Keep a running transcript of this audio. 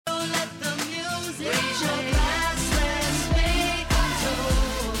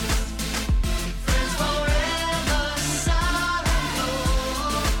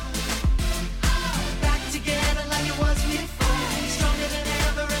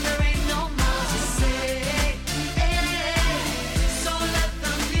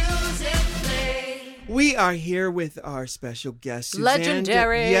are here with our special guest, Suzanne.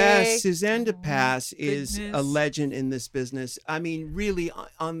 Legendary. Yes, Suzanne de Passe is goodness. a legend in this business. I mean, really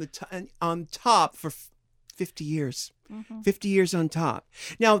on top for 50 years. 50 years on top.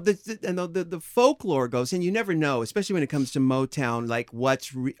 Now, the folklore goes, and you never know, especially when it comes to Motown, like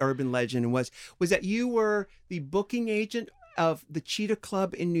what's urban legend and was that you were the booking agent of the Cheetah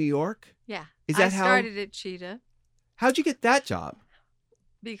Club in New York? Yeah. Is that I started at Cheetah How'd you get that job?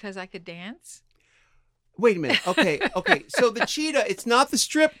 because I could dance. Wait a minute. Okay. So the Cheetah, it's not the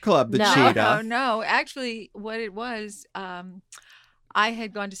strip club, the No. Cheetah. No. Actually, what it was, I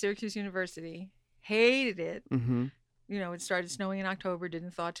had gone to Syracuse University, hated it. Mm-hmm. You know, it started snowing in October,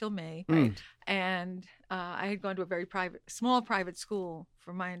 didn't thaw till May. Right. And I had gone to a very small private school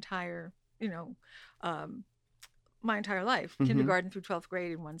for my entire, my entire life, Mhm. kindergarten through 12th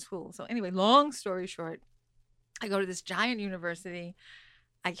grade in one school. So anyway, long story short, I go to this giant university.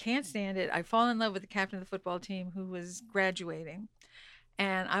 I can't stand it. I fall in love with the captain of the football team who was graduating.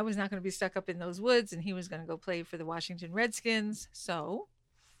 And I was not going to be stuck up in those woods, and he was going to go play for the Washington Redskins. So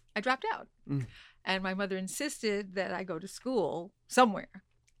I dropped out. Mm. And my mother insisted that I go to school somewhere.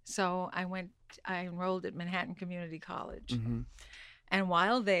 So I enrolled at Manhattan Community College. Mm-hmm. And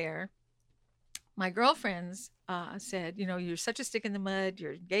while there, my girlfriends said, you're such a stick in the mud.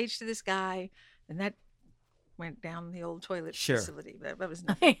 You're engaged to this guy. And that went down the old toilet Sure. facility. That was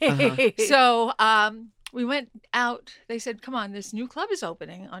nothing. Uh-huh. So we went out. They said, come on, this new club is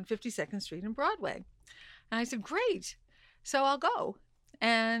opening on 52nd Street and Broadway. And I said, great. So I'll go.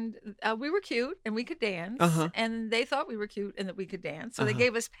 And we were cute and we could dance. Uh-huh. And they thought we were cute and that we could dance. So they Uh-huh.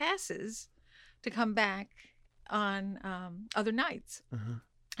 gave us passes to come back on other nights Uh-huh.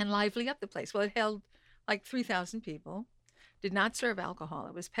 and lively up the place. Well, it held like 3,000 people. Did not serve alcohol.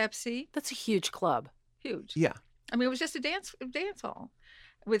 It was Pepsi. That's a huge club. Huge. Yeah. I mean, it was just a dance hall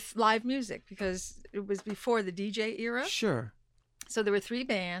with live music because it was before the DJ era. Sure. So there were 3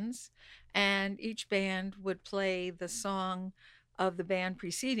 bands, and each band would play the song of the band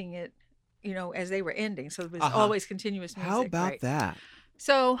preceding it, as they were ending. So it was Uh-huh. always continuous music. How about right? that?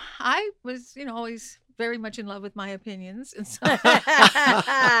 So I was, always very much in love with my opinions. And so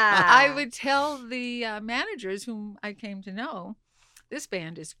I would tell the managers whom I came to know, this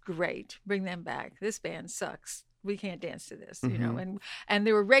band is great. Bring them back. This band sucks. We can't dance to this, Mhm. and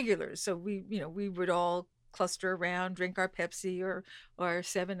they were regulars. So we would all cluster around, drink our Pepsi or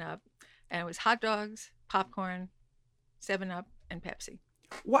 7-Up. And it was hot dogs, popcorn, 7-Up, and Pepsi.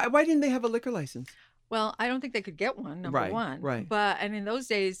 Why didn't they have a liquor license? Well, I don't think they could get one, number Right, one. right. And in those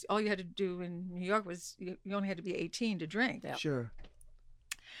days, all you had to do in New York was you only had to be 18 to drink. Yeah. Sure.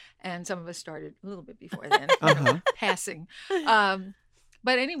 And some of us started a little bit before then, Uh-huh. passing.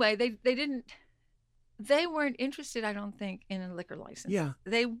 But anyway, they weren't interested, I don't think, in a liquor license. Yeah.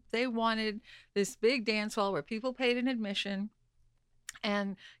 They wanted this big dance hall where people paid an admission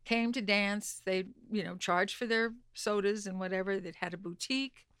and came to dance. They, charged for their sodas and whatever. They had a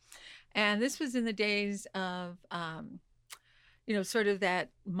boutique. And this was in the days of, sort of that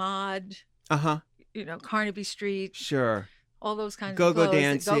mod, Uh-huh. Carnaby Street, Sure. all those kinds Go-go of clothes.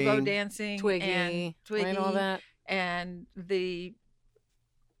 dancing. Go-go dancing. Twiggy, and and all that. And the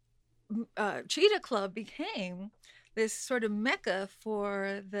Cheetah Club became this sort of mecca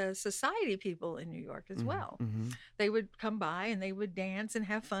for the society people in New York as well. Mm-hmm. They would come by and they would dance and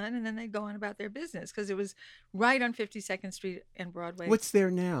have fun, and then they'd go on about their business because it was right on 52nd Street and Broadway. What's there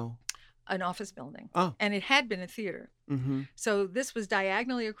now? An office building. Oh. And it had been a theater. Mm-hmm. So this was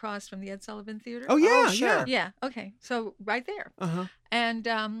diagonally across from the Ed Sullivan Theater. Oh, yeah, Oh, sure. yeah. Yeah, okay. So right there. Uh-huh. And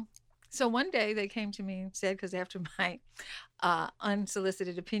so one day they came to me and said, because after my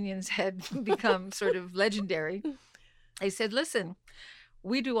unsolicited opinions had become sort of legendary, they said, listen,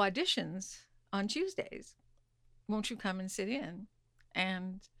 we do auditions on Tuesdays. Won't you come and sit in?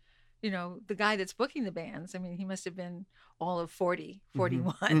 And, the guy that's booking the bands, I mean, he must have been all of 40,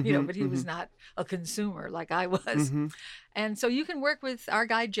 41, Mhm, but he was not a consumer like I was. Mm-hmm. And so you can work with our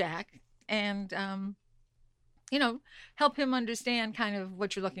guy, Jack, and, help him understand kind of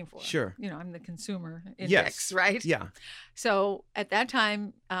what you're looking for. Sure. I'm the consumer index, Yes. right? Yeah. So at that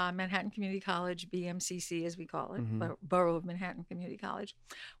time, Manhattan Community College, BMCC as we call it, Mhm. Borough of Manhattan Community College,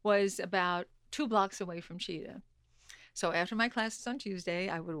 was about 2 blocks away from Cheetah. So after my classes on Tuesday,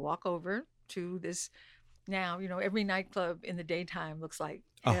 I would walk over to this. Now, every nightclub in the daytime looks like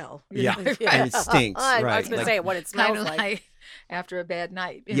Oh, hell. yeah. Right? And it stinks, I right, was going like- to say what it Kind smells of like after a bad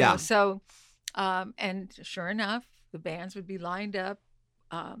night. you Yeah. know? So, and sure enough, the bands would be lined up.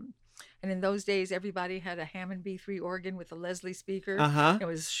 And in those days, everybody had a Hammond B3 organ with a Leslie speaker. Uh-huh. It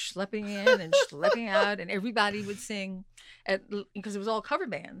was schlepping in and schlepping out, and everybody would sing because it was all cover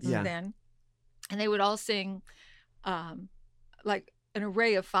bands Yeah. then. and they would all sing like an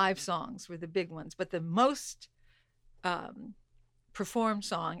array of 5 songs were the big ones, but the most performed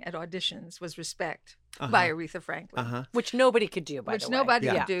song at auditions was Respect by Aretha Franklin. Which nobody could do, by the way. Which nobody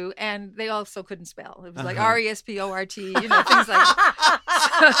could do. And they also couldn't spell. It was like Resport, things like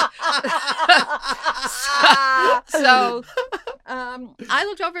so I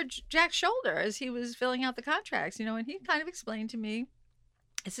looked over Jack's shoulder as he was filling out the contracts, and he kind of explained to me,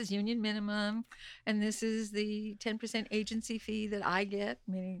 this is union minimum, and this is the 10% agency fee that I get,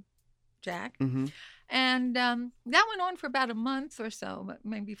 meaning Jack. Mm-hmm. And that went on for about a month or so,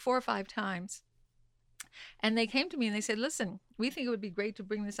 maybe 4 or 5 times. And they came to me and they said, listen, we think it would be great to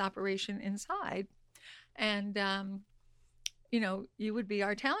bring this operation inside. And, you would be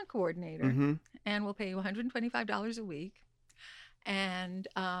our talent coordinator, and we'll pay you $125 a week. And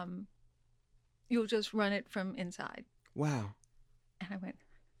you'll just run it from inside. Wow. And I went,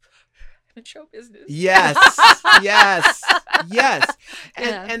 I'm in show business. Yes.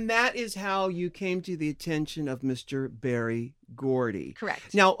 And that is how you came to the attention of Mr. Berry Gordy.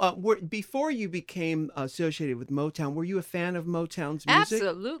 Correct. Now, before you became associated with Motown, were you a fan of Motown's music?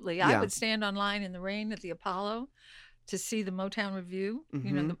 Absolutely. Yeah. I would stand online in the rain at the Apollo to see the Motown Review,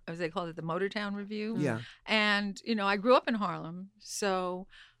 as they called it, the Motortown Review. Yeah. And, I grew up in Harlem, so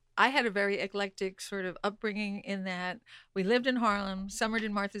I had a very eclectic sort of upbringing in that we lived in Harlem, summered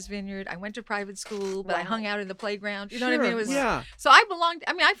in Martha's Vineyard. I went to private school, but I hung out in the playground. You know what I mean? It was, so I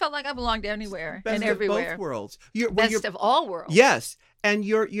felt like I belonged anywhere and everywhere. Best of both worlds. Best of all worlds. Yes. And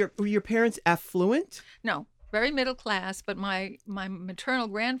were your parents affluent? No. Very middle class, but my maternal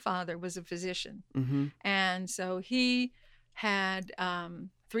grandfather was a physician. Mm-hmm. And so he had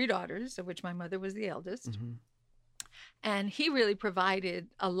 3 daughters, of which my mother was the eldest. Mm-hmm. And he really provided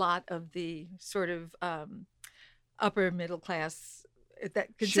a lot of the sort of upper middle class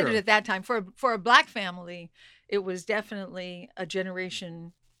that considered at that time. For a Black family, it was definitely a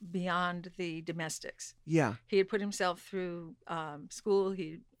generation beyond the domestics. Yeah. He had put himself through school.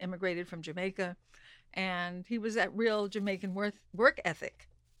 He immigrated from Jamaica. And he was that real Jamaican work ethic.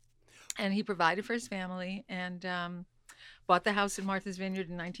 And he provided for his family and bought the house in Martha's Vineyard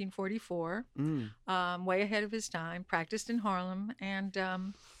in 1944, way ahead of his time, practiced in Harlem. And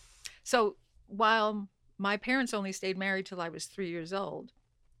so while my parents only stayed married till I was 3 years old,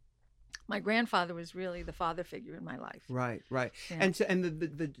 my grandfather was really the father figure in my life. Right. Yeah. And so, and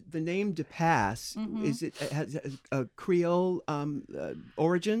the name de Passe, is it has a Creole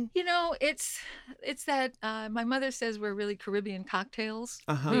origin? It's that my mother says we're really Caribbean cocktails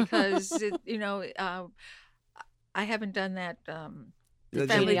because I haven't done that. The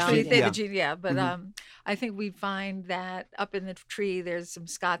family tree, but I think we find that up in the tree there's some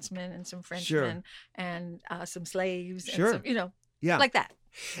Scotsmen and some Frenchmen and some slaves, and some, like that.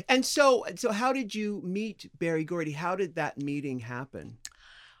 And so how did you meet Berry Gordy? How did that meeting happen?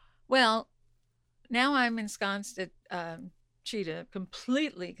 Well, now I'm ensconced at Cheetah,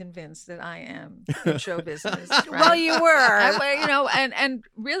 completely convinced that I am in show business. Right? Well, you were. And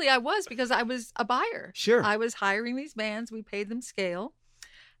really I was, because I was a buyer. Sure. I was hiring these bands. We paid them scale.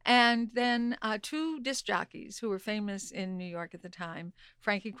 And then 2 disc jockeys who were famous in New York at the time,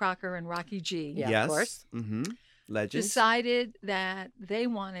 Frankie Crocker and Rocky G. Yeah, yes. Of course. Mm-hmm. Legends. Decided that they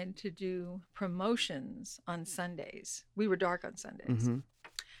wanted to do promotions on Sundays. We were dark on Sundays. Mm-hmm.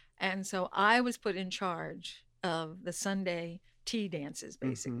 And so I was put in charge of the Sunday tea dances,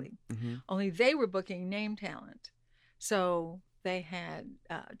 basically. Mm-hmm. Only they were booking name talent. So they had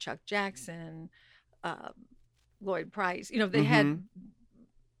Chuck Jackson, Lloyd Price. They had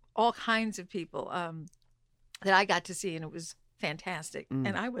all kinds of people that I got to see, and it was fantastic.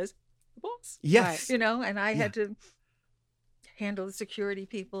 And I was the boss. Yes. And I had to handle the security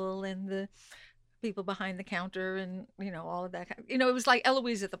people and the people behind the counter and, all of that. It was like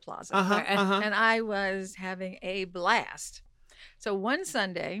Eloise at the Plaza. And I was having a blast. So one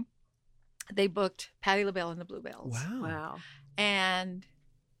Sunday, they booked Patti LaBelle and the Bluebells. Wow. And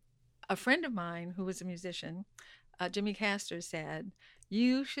a friend of mine who was a musician, Jimmy Castor, said,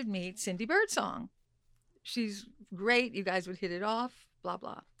 you should meet Cindy Birdsong. She's great. You guys would hit it off, blah,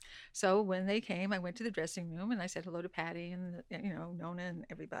 blah. So when they came, I went to the dressing room and I said hello to Patty and, Nona and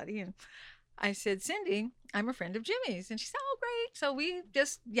everybody. And I said, Cindy, I'm a friend of Jimmy's. And she said, oh, great. So we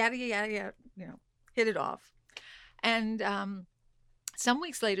just yada, hit it off. And some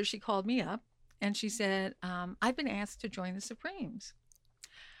weeks later, she called me up and she said, I've been asked to join the Supremes.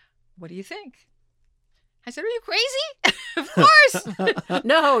 What do you think? I said, are you crazy? Of course.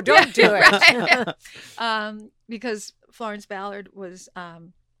 No, don't do it. Right. Because Florence Ballard was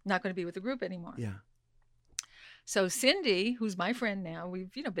not going to be with the group anymore. Yeah. So Cindy, who's my friend now,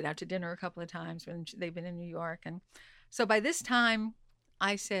 we've been out to dinner a couple of times when they've been in New York, and so by this time,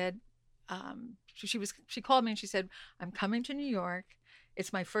 I said, she called me and she said, I'm coming to New York.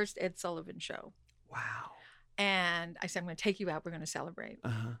 It's my first Ed Sullivan show. Wow. And I said, I'm going to take you out. We're going to celebrate.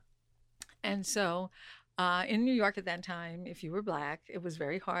 Uh-huh. And so in New York at that time, if you were Black, it was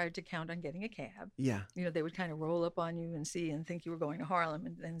very hard to count on getting a cab. Yeah. They would kind of roll up on you and think you were going to Harlem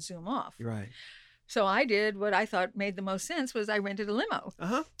and then zoom off. Right. So I did what I thought made the most sense was I rented a limo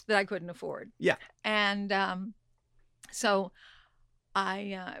that I couldn't afford. Yeah. And so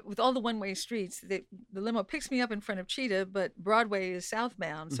I, with all the one-way streets, the limo picks me up in front of Cheetah, but Broadway is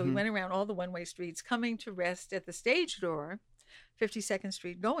southbound. So we went around all the one-way streets, coming to rest at the stage door, 52nd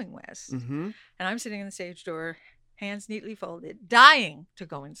Street, going west. Mm-hmm. And I'm sitting in the stage door, hands neatly folded, dying to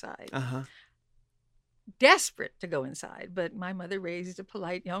go inside. Uh-huh. Desperate to go inside. But my mother raised a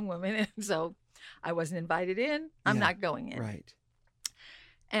polite young woman, and so I wasn't invited in. I'm not going in. Right.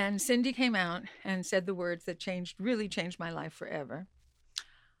 And Cindy came out and said the words that really changed my life forever.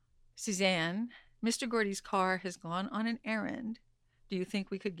 Suzanne, Mr. Gordy's car has gone on an errand. Do you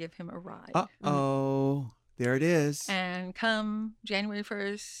think we could give him a ride? Uh-oh. There it is. And come January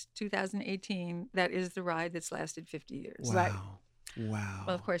 1st, 2018, that is the ride that's lasted 50 years. Wow. Right? Wow.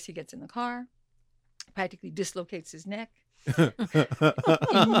 Well, of course, he gets in the car, practically dislocates his neck,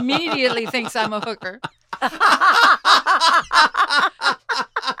 immediately thinks I'm a hooker.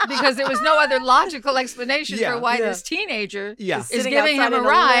 Because there was no other logical explanation for why this teenager is giving him a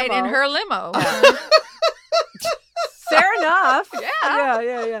ride in her limo. Fair enough.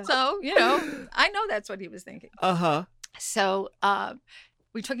 Yeah. So, I know that's what he was thinking. Uh-huh. So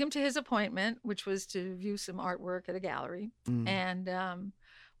we took him to his appointment, which was to view some artwork at a gallery, and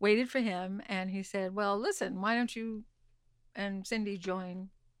waited for him. And he said, well, listen, why don't you and Cindy join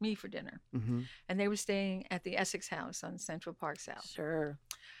me for dinner? Mm-hmm. And they were staying at the Essex House on Central Park South. Sure.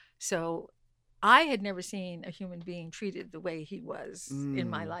 So I had never seen a human being treated the way he was in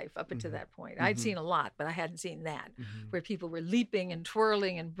my life up until that point. I'd seen a lot, but I hadn't seen that, where people were leaping and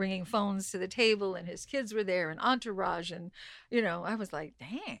twirling and bringing phones to the table, and his kids were there, and entourage, and I was like,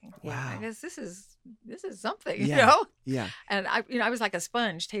 dang, wow. I guess this is something, Yeah. And I was like a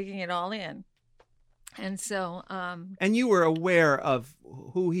sponge taking it all in. And so and you were aware of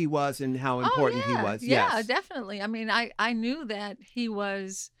who he was and how important he was. Yeah, yes. definitely. I mean, I knew that he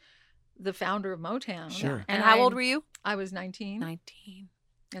was the founder of Motown. Sure. And how old were you? I was 19. 19.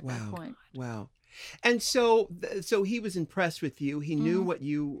 At that point. Wow. And so he was impressed with you. He knew what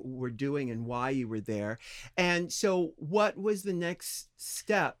you were doing and why you were there. And so what was the next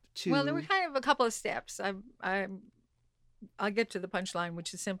step to... Well, there were kind of a couple of steps. I'll get to the punchline,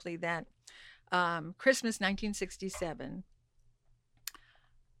 which is simply that Christmas 1967,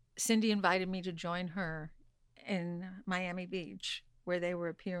 Cindy invited me to join her in Miami Beach, where they were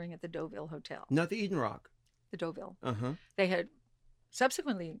appearing at the Deauville Hotel. Not the Eden Rock. The Deauville. Uh-huh. They had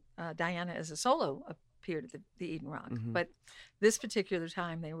subsequently, Diana as a solo appeared at the Eden Rock. But this particular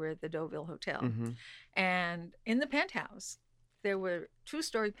time, they were at the Deauville Hotel. And in the penthouse, there were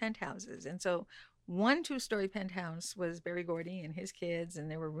 2-story penthouses. And so one 2-story penthouse was Berry Gordy and his kids, and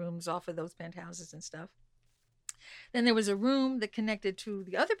there were rooms off of those penthouses and stuff. Then there was a room that connected to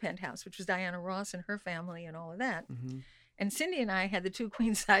the other penthouse, which was Diana Ross and her family and all of that. And Cindy and I had the 2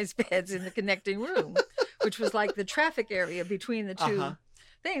 queen-size beds in the connecting room, which was like the traffic area between the two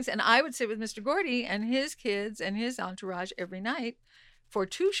things. And I would sit with Mr. Gordy and his kids and his entourage every night for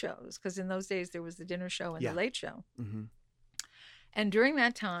 2 shows, because in those days there was the dinner show and the late show. And during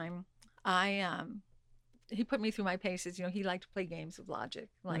that time, he put me through my paces. He liked to play games of logic.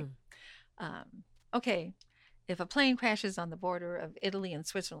 Like, okay, if a plane crashes on the border of Italy and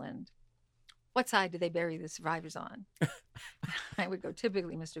Switzerland, what side do they bury the survivors on? I would go,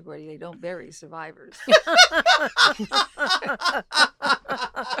 typically, Mr. Gordy, they don't bury survivors.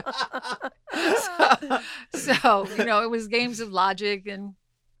 So, it was games of logic, and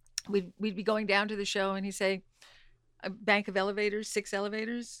we'd be going down to the show, and he'd say, a bank of elevators, 6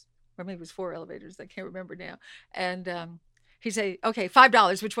 elevators, or maybe it was 4 elevators. I can't remember now. And he'd say, okay,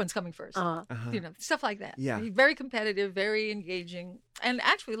 $5, which one's coming first? Stuff like that. Yeah. Very competitive, very engaging, and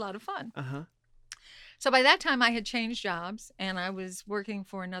actually a lot of fun. So by that time, I had changed jobs, and I was working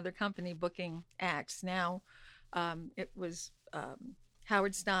for another company booking acts. Now, it was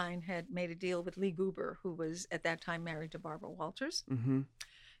Howard Stein had made a deal with Lee Goober, who was at that time married to Barbara Walters.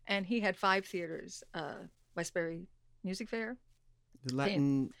 And he had 5 theaters, Westbury Music Fair. The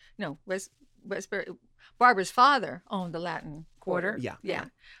Latin... Westbury. Barbara's father owned the Latin Quarter. Yeah.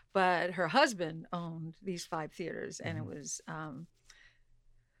 But her husband owned these 5 theaters, and it was...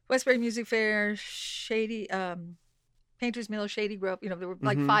 Westbury Music Fair, Shady, Painters Mill, Shady Grove. You know, there were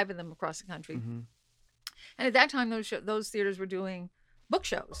like 5 of them across the country. And at that time, those theaters were doing book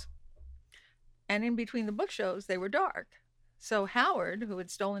shows. And in between the book shows, they were dark. So Howard, who had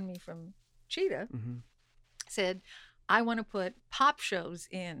stolen me from Cheetah, said, I want to put pop shows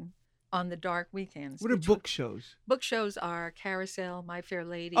in on the dark weekends. What are book shows? Book shows are Carousel, My Fair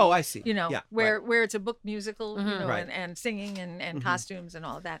Lady. Oh, I see. You know, Yeah, where it's a book musical, you know, Right. and singing and costumes and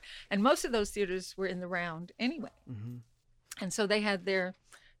all of that. And most of those theaters were in the round anyway. And so they had their,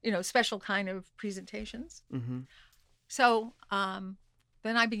 you know, special kind of presentations. So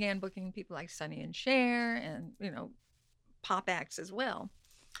then I began booking people like Sonny and Cher and, you know, pop acts as well.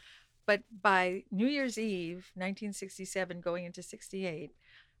 But by New Year's Eve, 1967, going into 68,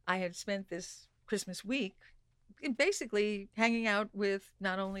 I had spent this Christmas week basically hanging out with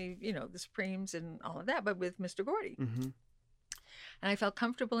not only, you know, the Supremes and all of that, but with Mr. Gordy. And I felt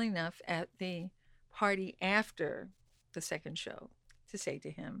comfortable enough at the party after the second show to say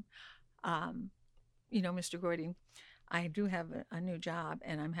to him, you know, Mr. Gordy, I do have a new job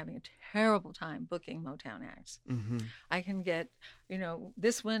and I'm having a terrible time booking Motown acts. I can get, you know,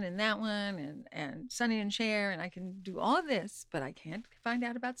 this one and that one and Sonny and Cher, and I can do all of this, but I can't find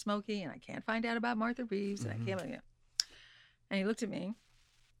out about Smokey and I can't find out about Martha Reeves and I can't, you know. And he looked at me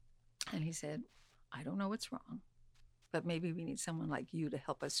and he said, I don't know what's wrong, but maybe we need someone like you to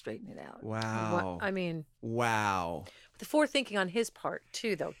help us straighten it out. Wow. I mean, Wow. the forethinking on his part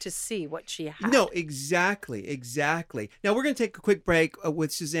too, though, to see what she had. No, exactly. Now we're going to take a quick break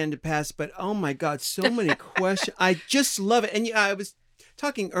with Suzanne Passe, but oh my God, so many questions. I just love it. And yeah, I was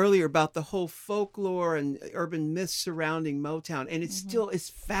talking earlier about the whole folklore and urban myths surrounding Motown, and it's still it's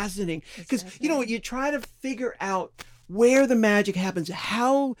fascinating because you know you try to figure out where the magic happens,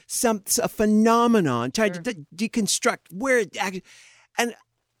 how a phenomenon, try to deconstruct where it actually, and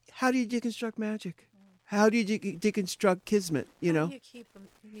how do you deconstruct magic? How do you deconstruct kismet? You know, How do you keep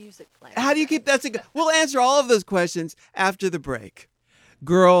music playing? how do you keep that? We'll answer all of those questions after the break.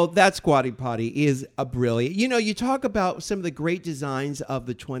 Girl, that Squatty Potty is a brilliant. You know, you talk about some of the great designs of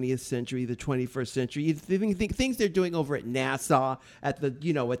the 20th century, the 21st century. You think things they're doing over at NASA, at the,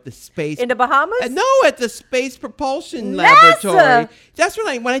 you know, at the space. In the Bahamas? No, at the Space Propulsion Laboratory. That's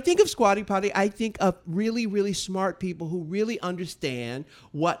when I think of Squatty Potty, I think of really, really smart people who really understand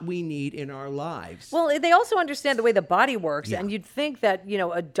what we need in our lives. Well, they also understand the way the body works, Yeah. and you'd think that, you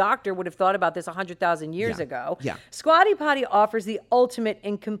know, a doctor would have thought about this 100,000 years ago. Yeah. Squatty Potty offers the ultimate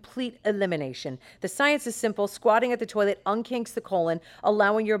in complete elimination. The science is simple. Squatting at the toilet unkinks the colon,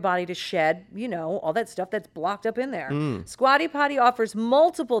 allowing your body to shed, you know, all that stuff that's blocked up in there. Squatty Potty offers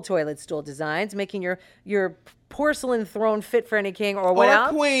multiple toilet stool designs, making your porcelain throne fit for any king or what Or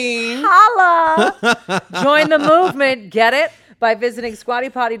else? queen. Holla! Join the movement. Get it? By visiting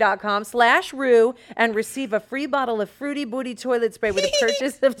squattypotty.com/Rue and receive a free bottle of Fruity Booty toilet spray with a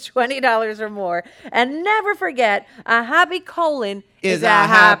purchase of $20 or more. And never forget, a happy colon is a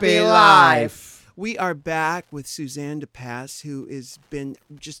happy life. We are back with Suzanne Passe, who has been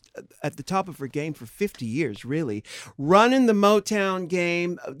just at the top of her game for 50 years, really. Running the Motown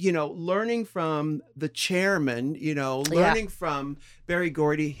game, you know, learning from the chairman, you know, learning from Berry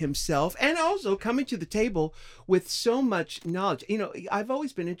Gordy himself, and also coming to the table with so much knowledge. You know, I've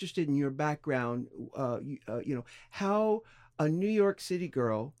always been interested in your background, you know, how a New York City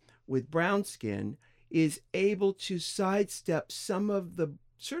girl with brown skin is able to sidestep some of the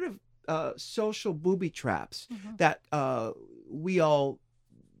sort of social booby traps that we all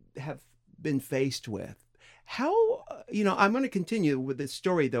have been faced with. How, you know, I'm going to continue with this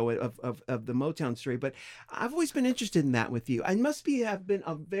story, though, of the Motown story, but I've always been interested in that with you. I must have been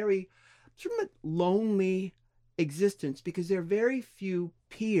a very sort of lonely existence because there are very few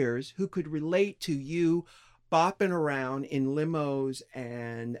peers who could relate to you bopping around in limos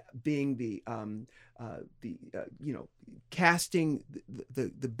and being the you know, casting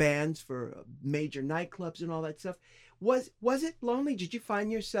the bands for major nightclubs and all that stuff. Was it lonely? Did you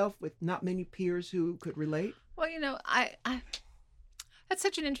find yourself with not many peers who could relate? Well, you know, I that's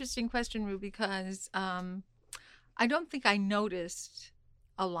such an interesting question, Rue, because I don't think I noticed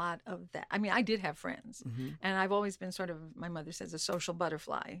a lot of that. I mean, I did have friends, and I've always been sort of, my mother says, a social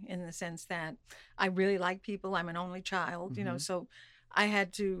butterfly, in the sense that I really like people. I'm an only child, you know, so I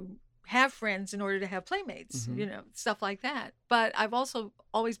had to have friends in order to have playmates, you know, stuff like that. But I've also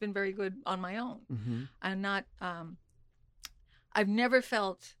always been very good on my own. I'm not, I've never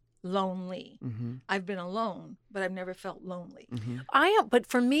felt lonely. I've been alone, but I've never felt lonely. But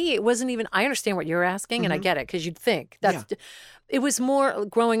for me, it wasn't even, I understand what you're asking and I get it because you'd think it was more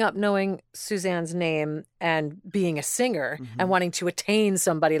growing up knowing Suzanne's name and being a singer and wanting to attain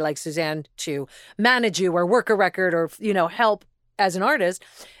somebody like Suzanne to manage you or work a record or, help as an artist.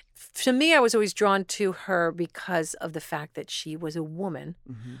 To me, I was always drawn to her because of the fact that she was a woman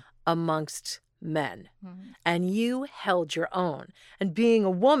amongst men and you held your own. And being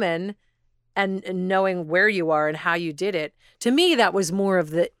a woman and knowing where you are and how you did it, to me, that was more of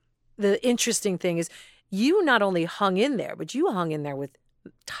the interesting thing is you not only hung in there, but you hung in there with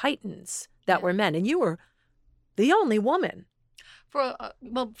titans that were men and you were the only woman.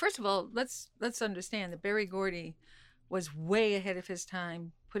 Well, first of all, let's understand that Berry Gordy was way ahead of his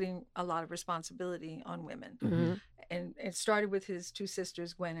time, putting a lot of responsibility on women. And it started with his two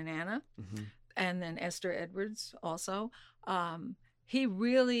sisters, Gwen and Anna, and then Esther Edwards also. He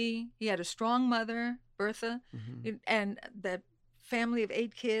had a strong mother, Bertha, and that family of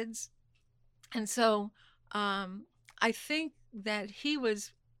 8 kids. And so I think that he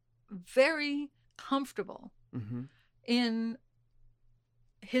was very comfortable in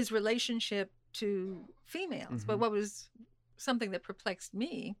his relationship to females. But what was something that perplexed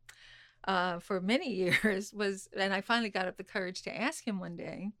me for many years was, and I finally got up the courage to ask him one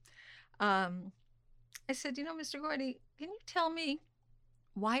day, I said, Mr. Gordy, can you tell me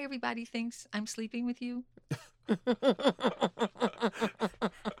why everybody thinks I'm sleeping with you?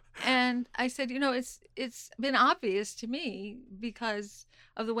 And I said, it's been obvious to me because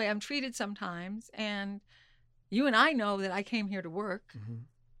of the way I'm treated sometimes. And you and I know that I came here to work.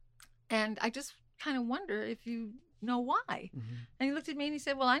 And I just kind of wonder if you know why. And he looked at me and he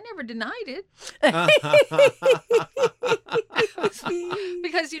said, well, I never denied it.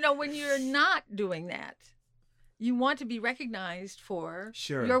 Because, when you're not doing that, you want to be recognized for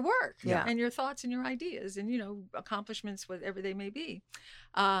your work and your thoughts and your ideas and, accomplishments, whatever they may be.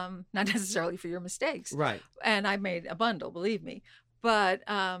 Not necessarily for your mistakes. Right. And I made a bundle, believe me. But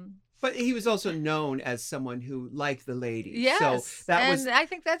he was also known as someone who liked the ladies. Yes. So I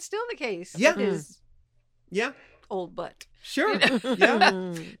think that's still the case. Yeah. His yeah. old butt. Sure.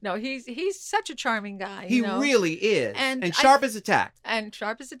 Yeah. No, he's such a charming guy. He really is. And sharp as a tack. And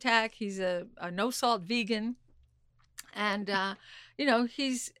sharp as a tack. He's a no-salt vegan. And,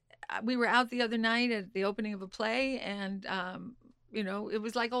 we were out the other night at the opening of a play and, it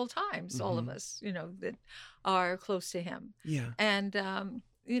was like old times, all of us, that are close to him. Yeah. And,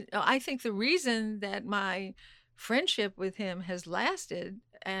 I think the reason that my friendship with him has lasted,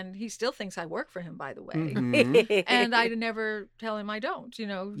 and he still thinks I work for him, by the way, and I never tell him I don't, he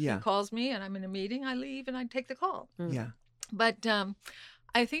calls me and I'm in a meeting, I leave and I take the call. Yeah. But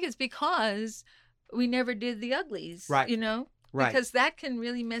I think it's because we never did the uglies, right. Right. Because that can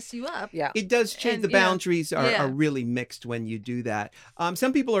really mess you up. Yeah. It does change. The boundaries are really mixed when you do that.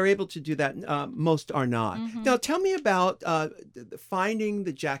 Some people are able to do that. Most are not. Now, tell me about finding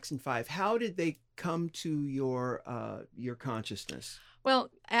the Jackson 5. How did they come to your consciousness?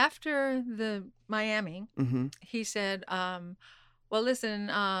 Well, after the Miami, he said, well, listen,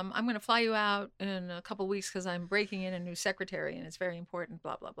 I'm going to fly you out in a couple weeks because I'm breaking in a new secretary and it's very important,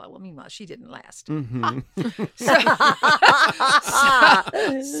 blah, blah, blah. Well, meanwhile, she didn't last. So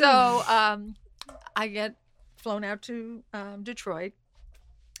I get flown out to Detroit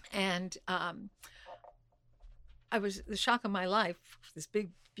and I was the shock of my life. This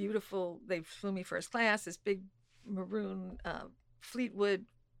big, beautiful, they flew me first class, this big maroon Fleetwood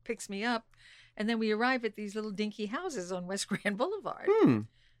picks me up. And then we arrive at these little dinky houses on West Grand Boulevard.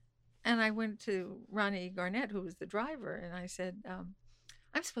 And I went to Ronnie Garnett, who was the driver, and I said,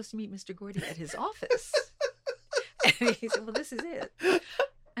 I'm supposed to meet Mr. Gordy at his office. And he said, well, this is it.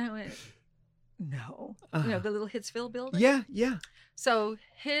 And I went, no. The little Hitsville building? Yeah, yeah. So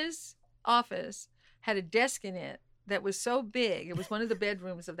his office had a desk in it that was so big, it was one of the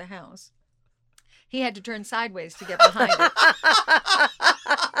bedrooms of the house. He had to turn sideways to get behind it.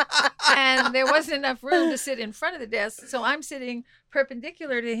 And there wasn't enough room to sit in front of the desk, so I'm sitting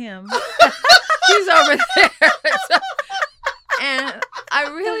perpendicular to him. He's over there. And I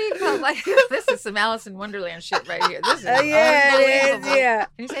really felt like this is some Alice in Wonderland shit right here. This is it is, yeah.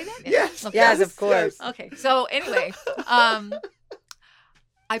 Can you say that? Yes. Okay. Yes, of course. Okay, so anyway,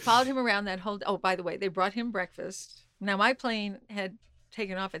 I followed him around that whole. Oh, by the way, they brought him breakfast. Now my plane had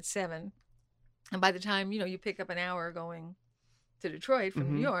taken off at 7, and by the time you pick up an hour going to Detroit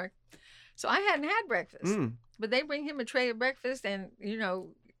from New York, so I hadn't had breakfast. But they bring him a tray of breakfast, and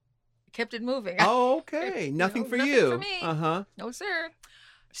kept it moving. Oh, okay. Nothing for nothing you. for me. Uh-huh. No, sir.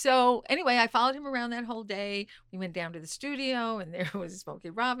 So anyway, I followed him around that whole day. We went down to the studio, and there was Smokey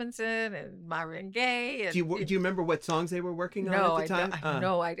Robinson and Marvin Gaye. And, Do you remember what songs they were working on no, at the time?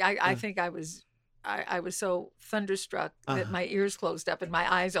 I think I was so thunderstruck that my ears closed up and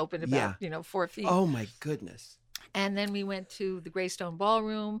my eyes opened about 4 feet. Oh my goodness. And then we went to the Greystone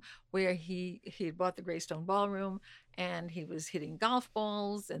Ballroom, where he had bought the Greystone Ballroom, and he was hitting golf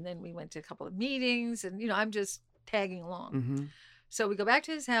balls. And then we went to a couple of meetings, and I'm just tagging along. Mm-hmm. So we go back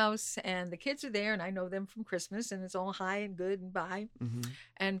to his house, and the kids are there, and I know them from Christmas, and it's all hi and good and bye. Mm-hmm.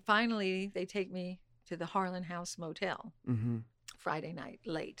 And finally, they take me to the Harlan House Motel Friday night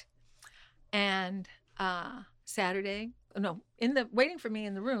late. And waiting for me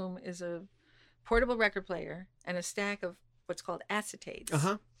in the room is a portable record player and a stack of what's called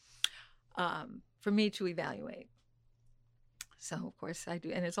acetates for me to evaluate. So, of course, I do.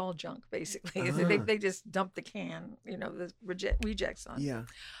 And it's all junk, basically. They just dump the can, the rejects on. Yeah.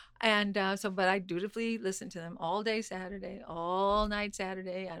 And but I dutifully listen to them all day Saturday, all night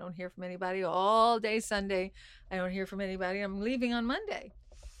Saturday. I don't hear from anybody. All day Sunday, I don't hear from anybody. I'm leaving on Monday.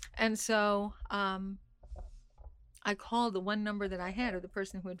 And so I called the one number that I had of the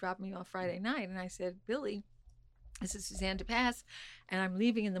person who had dropped me off Friday night. And I said, Billy, this is Suzanne to Passe, and I'm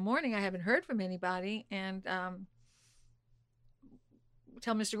leaving in the morning. I haven't heard from anybody. And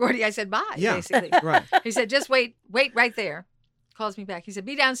tell Mr. Gordy I said bye, basically. Right. He said, just wait right there. Calls me back. He said,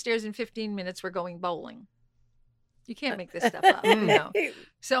 be downstairs in 15 minutes. We're going bowling. You can't make this stuff up,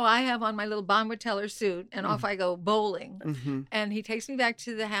 So I have on my little Bon Teller suit, and off I go bowling. Mm-hmm. And he takes me back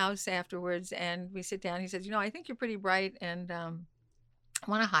to the house afterwards, and we sit down. He says, I think you're pretty bright, and I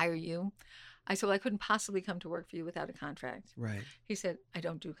want to hire you. I said, well, I couldn't possibly come to work for you without a contract. Right. He said, I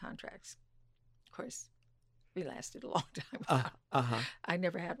don't do contracts. Of course, we lasted a long time. I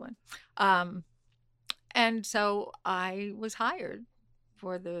never had one. And so I was hired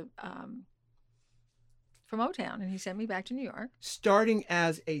for for Motown, and he sent me back to New York. Starting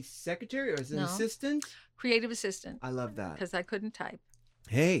as a secretary or as an assistant? Creative assistant. I love that. Because I couldn't type.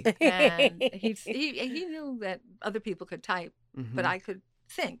 Hey. And he knew that other people could type, but I could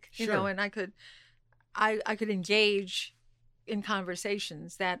think, and I could engage in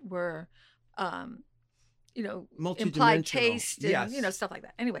conversations that were implied taste and stuff like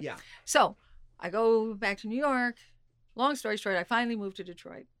that. Anyway, so I go back to New York. Long story short, I finally moved to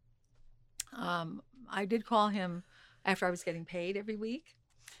Detroit. I did call him after I was getting paid every week,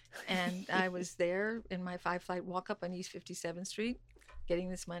 and I was there in my 5-flight walk up on East 57th Street getting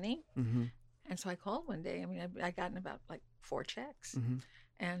this money. And so I called one day. I mean, I gotten about like 4 checks,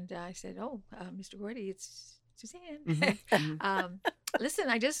 and I said, Mr. Gordy, it's Suzanne. Listen,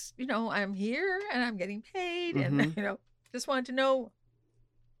 I just, I'm here and I'm getting paid, and just wanted to know.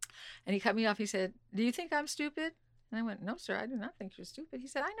 And he cut me off. He said, do you think I'm stupid? And I went, no, sir, I do not think you're stupid. He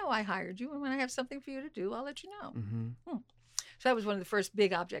said, I know I hired you, and when I have something for you to do, I'll let you know. So that was one of the first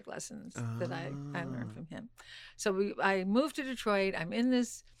big object lessons that I learned from him. So I moved to Detroit. I'm in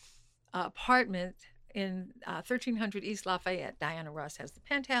this apartment in 1300 East Lafayette. Diana Ross has the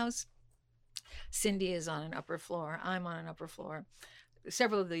penthouse. Cindy is on an upper floor. I'm on an upper floor.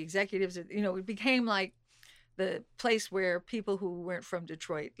 Several of the executives, it became like the place where people who weren't from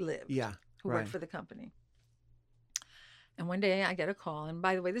Detroit lived. Yeah. Who worked for the company. And one day I get a call. And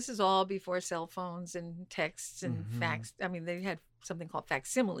by the way, this is all before cell phones and texts and fax. I mean, they had something called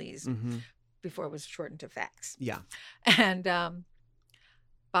facsimiles before it was shortened to fax. Yeah. And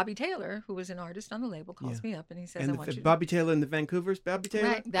Bobby Taylor, who was an artist on the label, calls me up and he says, I want you. Bobby Taylor in the Vancouver's Bobby Taylor?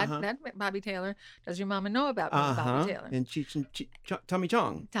 Right. That Bobby Taylor. Does your mama know about Bobby Taylor? And Tommy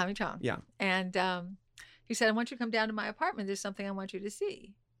Chong. Tommy Chong. Yeah. And he said, I want you to come down to my apartment. There's something I want you to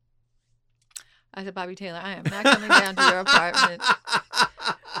see. I said, Bobby Taylor, I am not coming down to your apartment.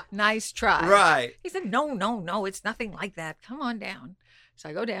 Nice try. Right. He said, no, it's nothing like that. Come on down. So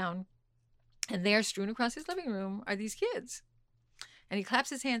I go down, and there, strewn across his living room, are these kids. And he claps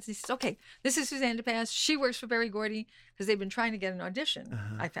his hands and he says, okay, this is Suzanne de Passe. She works for Berry Gordy, because they've been trying to get an audition,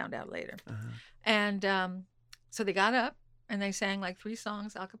 I found out later. And so they got up, and they sang like 3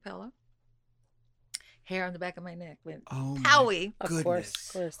 songs a cappella. Hair on the back of my neck went powy. Of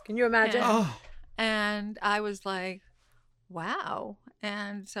course. Can you imagine? And I was like, wow.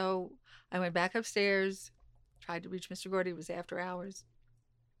 And so I went back upstairs, tried to reach Mr. Gordy. It was after hours.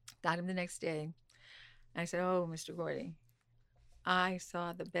 Got him the next day. And I said, oh, Mr. Gordy, I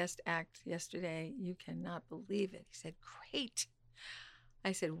saw the best act yesterday. You cannot believe it. He said, great.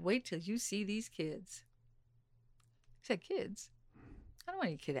 I said, wait till you see these kids. He said, kids? I don't want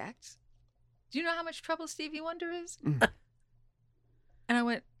any kid acts. Do you know how much trouble Stevie Wonder is? And I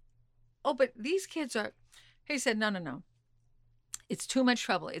went, oh, but these kids are... He said, no. it's too much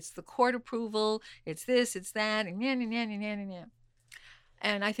trouble. It's the court approval. It's this, it's that, and yeah.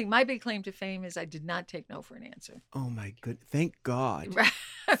 And I think my big claim to fame is I did not take no for an answer. Oh my goodness! Thank God. Right.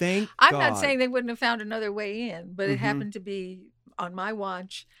 Thank I'm God. not saying they wouldn't have found another way in, but it happened to be on my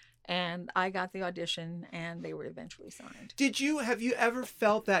watch, and I got the audition, and they were eventually signed. Have you ever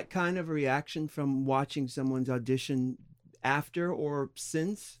felt that kind of reaction from watching someone's audition after or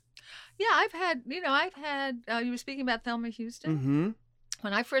since? Yeah, I've had, you were speaking about Thelma Houston. Mm-hmm.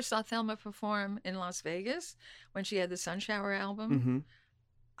 When I first saw Thelma perform in Las Vegas, when she had the Sun Shower album, Mm-hmm.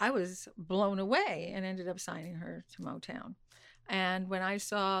 I was blown away and ended up signing her to Motown. And when I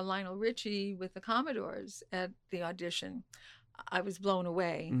saw Lionel Richie with the Commodores at the audition, I was blown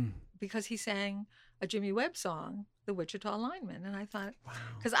away because he sang a Jimmy Webb song, The Wichita Lineman. And I thought,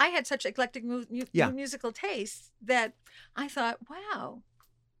 because I had such eclectic musical tastes that I thought, wow,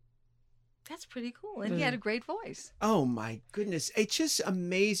 that's pretty cool. And he had a great voice. Oh my goodness. It's just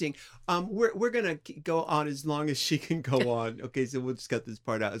amazing. We're going to go on as long as she can go on. Okay. So we'll just cut this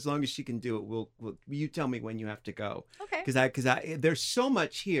part out. As long as she can do it, we'll you tell me when you have to go. Okay. Cause there's so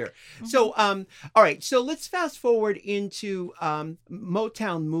much here. So, all right. So let's fast forward into,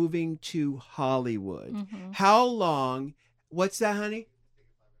 Motown moving to Hollywood. How long, what's that, honey?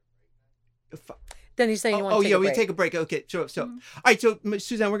 Then he's saying you want to take a break. We take a break. Okay, so all right, so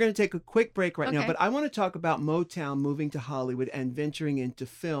Suzanne, we're going to take a quick break right now, but I want to talk about Motown moving to Hollywood and venturing into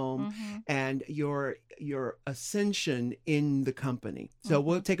film and your ascension in the company. So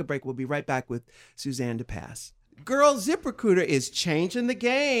we'll take a break. We'll be right back with Suzanne de Passe. Girl, ZipRecruiter is changing the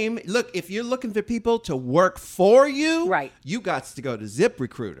game. Look, if you're looking for people to work for you, right, you got to go to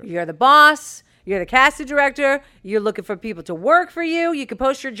ZipRecruiter. You're the boss. You're the casting director. You're looking for people to work for you. You can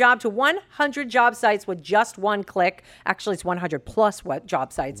post your job to 100 job sites with just one click. Actually, it's 100 plus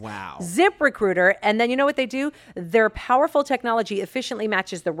job sites. Wow. ZipRecruiter. And then you know what they do? Their powerful technology efficiently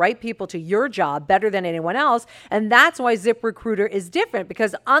matches the right people to your job better than anyone else. And that's why ZipRecruiter is different,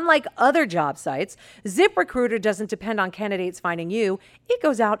 because unlike other job sites, ZipRecruiter doesn't depend on candidates finding you. It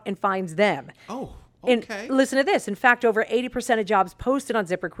goes out and finds them. Oh. Okay. Listen to this. In fact, over 80% of jobs posted on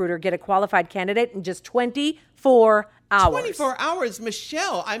ZipRecruiter get a qualified candidate in just 24 hours. 24 hours,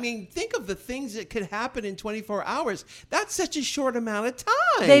 Michelle. I mean, think of the things that could happen in 24 hours. That's such a short amount of time.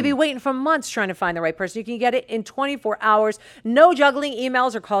 They'd be waiting for months trying to find the right person. You can get it in 24 hours. No juggling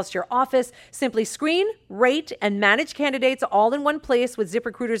emails or calls to your office. Simply screen, rate, and manage candidates all in one place with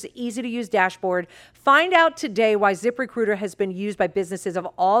ZipRecruiter's easy-to-use dashboard. Find out today why ZipRecruiter has been used by businesses of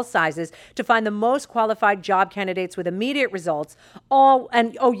all sizes to find the most qualified job candidates with immediate results.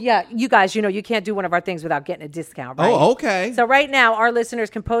 You guys, you can't do one of our things without getting a discount, right? Oh, okay. So right now, our listeners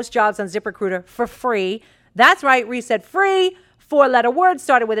can post jobs on ZipRecruiter for free. That's right, Reese said free. 4-letter word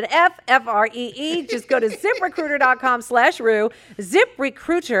started with an F, F-R-E-E. Just go to ZipRecruiter.com/Rue,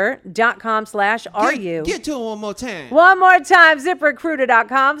 ZipRecruiter.com/RU. Get to it one more time. One more time,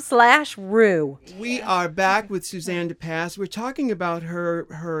 ZipRecruiter.com/Rue. We are back with Suzanne de Passe. We're talking about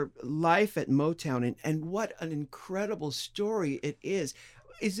her life at Motown and what an incredible story it is.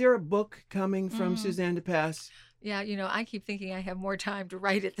 Is there a book coming from Suzanne de Passe? Yeah, I keep thinking I have more time to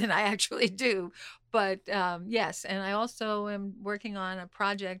write it than I actually do. But yes, and I also am working on a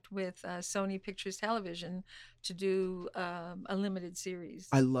project with Sony Pictures Television to do a limited series.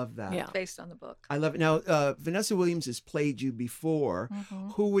 I love that. Based on the book. I love it. Now, Vanessa Williams has played you before.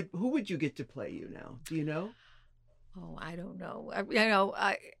 Who would you get to play you now? Do you know? Oh, I don't know.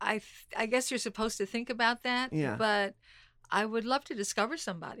 I guess you're supposed to think about that. Yeah. But I would love to discover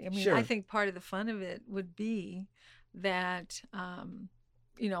somebody. I mean, Sure. I think part of the fun of it would be that,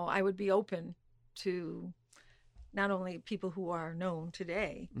 I would be open to not only people who are known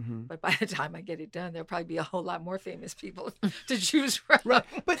today, but by the time I get it done, there'll probably be a whole lot more famous people to choose from. Right.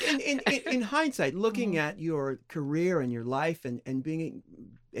 But in hindsight, looking at your career and your life and being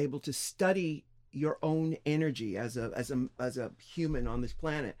able to study your own energy as a human on this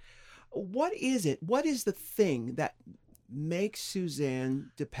planet, what is it? What is the thing that makes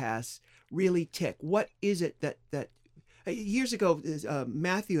Suzanne de Passe really tick? What is it that years ago,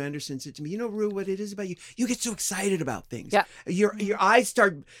 Matthew Anderson said to me, Rue, what it is about you? You get so excited about things. Yeah. Your eyes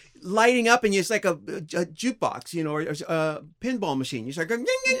start lighting up, and it's like a jukebox, or a pinball machine. You start going,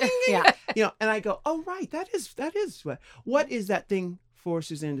 ding, ding, ding, ding. And I go, oh, right, that is what is that thing for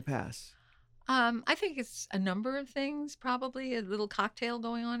Suzanne de Passe? I think it's a number of things, probably a little cocktail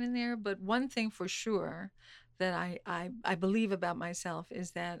going on in there. But one thing for sure that I believe about myself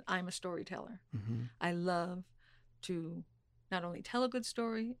is that I'm a storyteller. I love to not only tell a good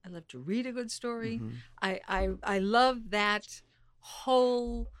story, I love to read a good story. I love that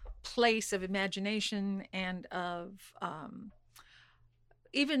whole place of imagination and of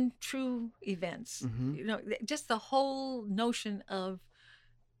even true events, just the whole notion of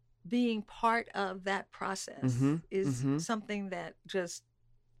being part of that process is something that just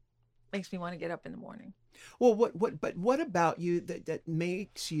makes me want to get up in the morning. Well, what about you that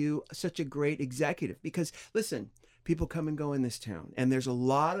makes you such a great executive? Because listen, people come and go in this town, and there's a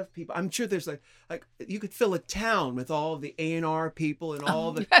lot of people. I'm sure there's like you could fill a town with all the A&R people and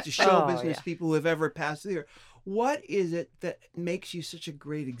all the show business people who have ever passed through here. What is it that makes you such a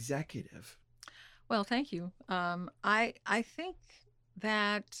great executive? Well, thank you. I think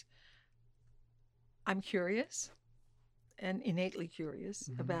that I'm curious and innately curious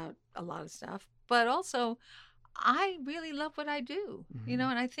about a lot of stuff, but also I really love what I do, and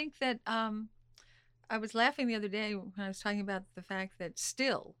I think that I was laughing the other day when I was talking about the fact that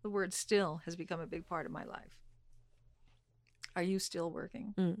the word still has become a big part of my life. Are you still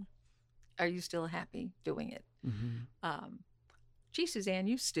working? Are you still happy doing it? Gee, Suzanne,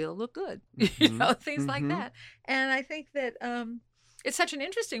 you still look good. Things like that. And I think that it's such an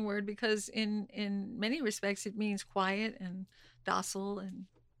interesting word because in many respects it means quiet and docile and,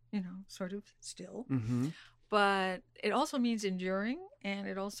 sort of still. But it also means enduring, and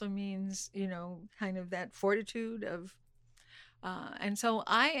it also means, kind of that fortitude of, and so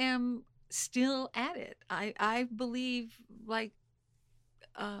I am still at it. I believe, like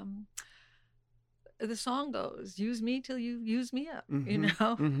the song goes, use me till you use me up,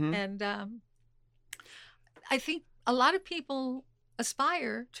 and I think a lot of people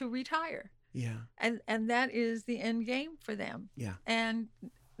aspire to retire. Yeah. And that is the end game for them. Yeah. And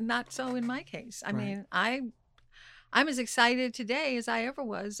not so in my case. I mean, I'm as excited today as I ever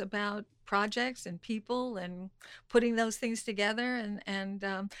was about projects and people and putting those things together. And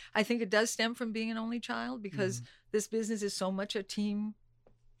I think it does stem from being an only child because this business is so much a team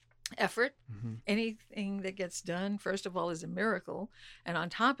effort. Anything that gets done, first of all, is a miracle. And on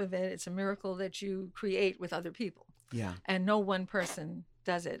top of it, it's a miracle that you create with other people. Yeah. And no one person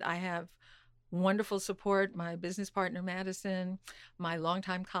does it. I have wonderful support, my business partner, Madison, my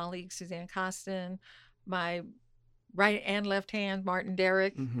longtime colleague, Suzanne Costin, my right and left hand, Martin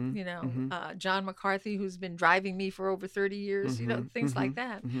Derrick, John McCarthy, who's been driving me for over 30 years, things like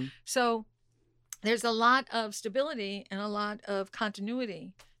that. So there's a lot of stability and a lot of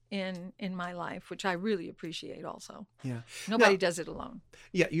continuity in my life, which I really appreciate also. Yeah. Nobody does it alone.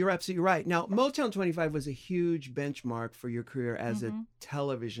 Yeah, you're absolutely right. Now, Motown 25 was a huge benchmark for your career as a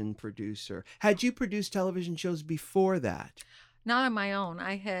television producer. Had you produced television shows before that? Not on my own.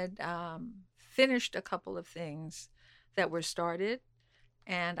 I had finished a couple of things that were started,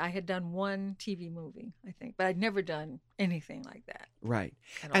 and I had done one TV movie, I think, but I'd never done anything like that. Right.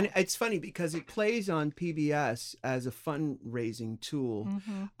 And it's funny because it plays on PBS as a fundraising tool.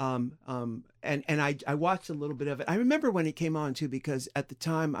 And I watched a little bit of it. I remember when it came on too, because at the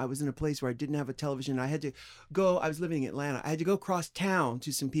time I was in a place where I didn't have a television. I had to go, I was living in Atlanta. I had to go across town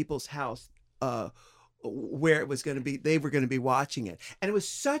to some people's house where it was going to be, they were going to be watching it. And it was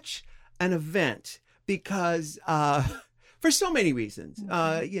such an event because, for so many reasons,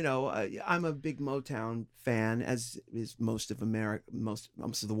 I'm a big Motown fan, as is most of America, most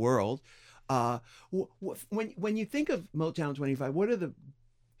of the world. When you think of Motown 25, what are the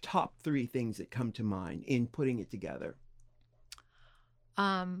top three things that come to mind in putting it together?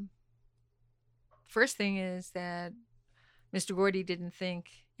 First thing is that Mr. Gordy didn't think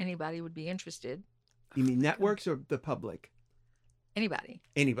anybody would be interested. You mean networks or the public? Anybody.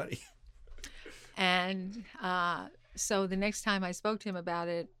 And so the next time I spoke to him about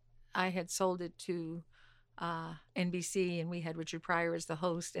it, I had sold it to NBC, and we had Richard Pryor as the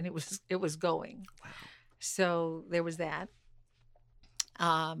host, and it was going. Wow. So there was that.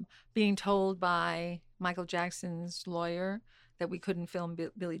 Being told by Michael Jackson's lawyer that we couldn't film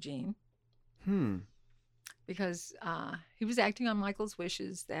Billie Jean. Because he was acting on Michael's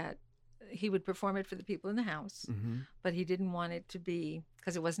wishes that he would perform it for the people in the house, but he didn't want it to be,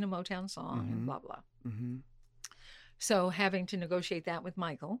 because it wasn't a Motown song and blah, blah. So having to negotiate that with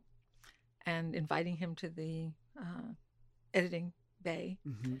Michael and inviting him to the editing bay.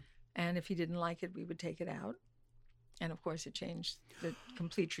 And if he didn't like it, we would take it out. And of course, it changed the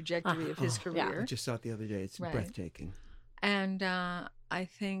complete trajectory of his career. I just saw it the other day. It's breathtaking. And I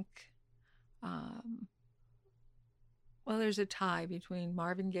think, there's a tie between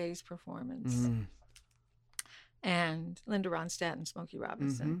Marvin Gaye's performance and Linda Ronstadt and Smokey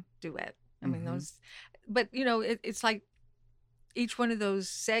Robinson duet. I mean, those, but it's like each one of those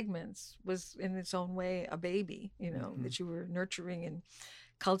segments was in its own way a baby, that you were nurturing and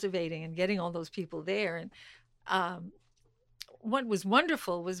cultivating and getting all those people there. And what was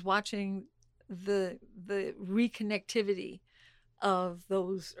wonderful was watching the reconnectivity of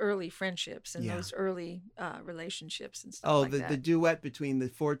those early friendships and Yeah. those early relationships and stuff Oh, like the that. duet between the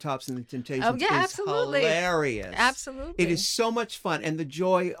Four Tops and the Temptations Oh, yeah, is absolutely. hilarious. Absolutely. It is so much fun, and the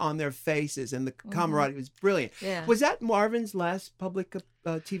joy on their faces and the camaraderie was brilliant. Yeah. Was that Marvin's last public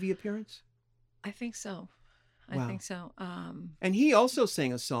TV appearance? I think so. Wow. I think so. And he also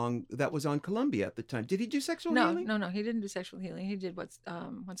sang a song that was on Columbia at the time. Did he do Sexual Healing? No, he didn't do sexual healing. He did what's going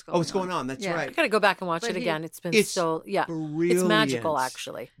on. Oh, what's going on? That's Yeah. I right. gotta go back and watch But it he- again. It's been It's so Brilliant. it's magical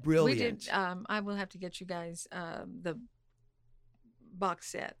actually. Brilliant. We did. I will have to get you guys the box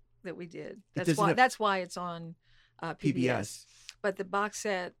set that we did. That's why it's on PBS. But the box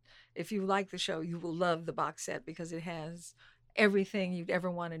set, if you like the show, you will love the box set because it has everything you'd ever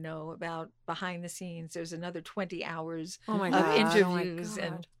want to know about behind the scenes. There's another 20 hours Oh my of god. interviews Oh my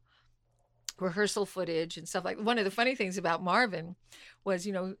and God. rehearsal footage and stuff like. One of the funny things about Marvin was,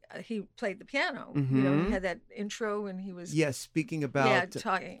 he played the piano. Mhm. He had that intro and he was Yes, speaking about yeah,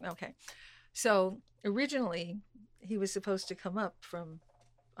 talking. Okay. So originally he was supposed to come up on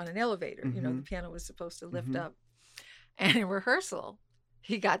an elevator. The piano was supposed to lift up. And in rehearsal,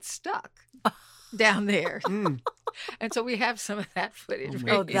 he got stuck down there. And so we have some of that footage. Oh my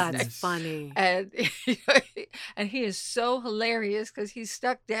where Oh, he's that's goodness. funny. and and he is so hilarious because he's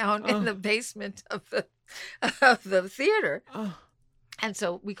stuck down in the basement of the theater. Oh, And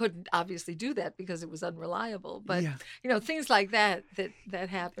so we couldn't obviously do that because it was unreliable. But yeah. things like that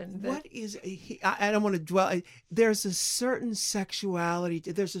happened. What is I don't want to dwell. There's a certain sexuality.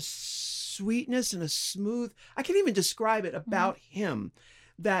 There's a sweetness and a smooth. I can't even describe it about him.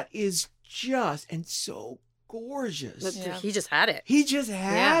 That is just and so gorgeous. Yeah. He just had it. He just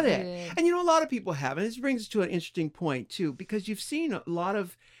had he it. did. And a lot of people have. And this brings us to an interesting point, too, because you've seen a lot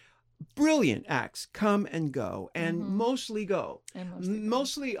of brilliant acts come and go, and mostly go. And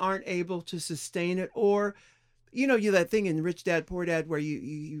Mostly aren't able to sustain it, or you that thing in Rich Dad Poor Dad where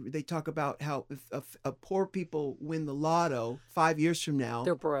they talk about how if poor people win the lotto 5 years from now,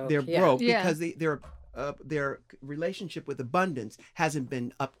 They're broke. they're Yeah. broke Yeah. because their relationship with abundance hasn't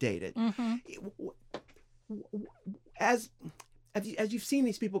been updated. As you've seen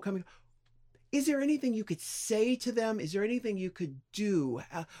these people coming, is there anything you could say to them? Is there anything you could do?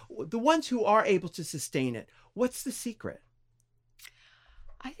 The ones who are able to sustain it, what's the secret?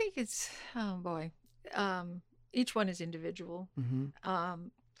 I think it's each one is individual.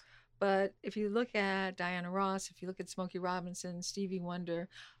 But if you look at Diana Ross, if you look at Smokey Robinson, Stevie Wonder,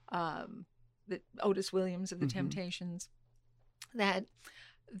 the Otis Williams of the Temptations, that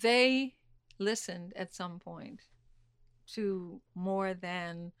they listened at some point to more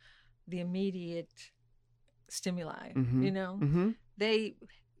than the immediate stimuli. They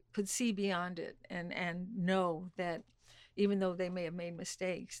could see beyond it and know that even though they may have made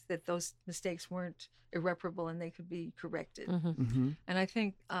mistakes, that those mistakes weren't irreparable and they could be corrected. And I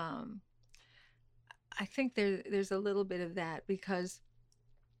think there's a little bit of that because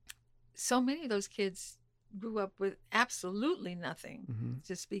so many of those kids grew up with absolutely nothing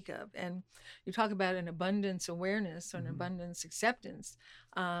to speak of. And you talk about an abundance awareness or an abundance acceptance.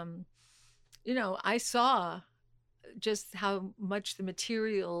 I saw just how much the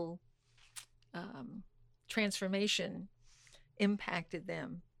material transformation impacted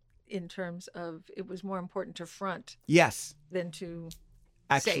them in terms of it was more important to front Yes. than to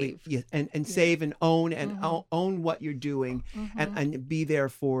Actually, save. yeah, and save and own and own what you're doing and be there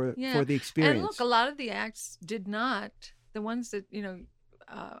for the experience. And look, a lot of the acts did not. The ones that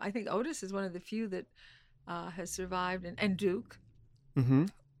I think Otis is one of the few that has survived, and Duke from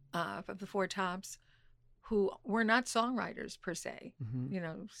the Four Tops, who were not songwriters per se.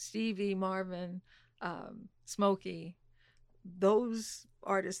 Stevie, Marvin, Smokey, those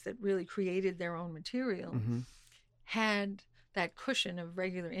artists that really created their own material had that cushion of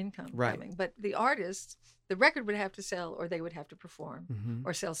regular income coming. But the artists, the record would have to sell or they would have to perform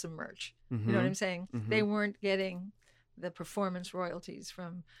or sell some merch. You know what I'm saying? They weren't getting the performance royalties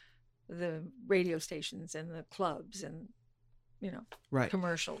from the radio stations and the clubs and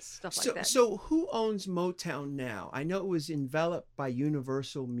commercials, stuff like that. So who owns Motown now? I know it was enveloped by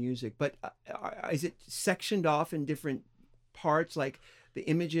Universal Music, but is it sectioned off in different parts, like the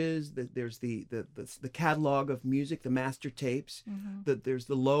images? There's the catalog of music, the master tapes. There's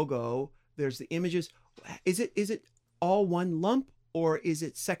the logo. There's the images. Is it all one lump or is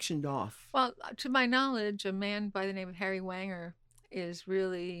it sectioned off? Well, to my knowledge, a man by the name of Harry Wanger is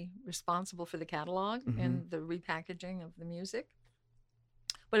really responsible for the catalog and the repackaging of the music,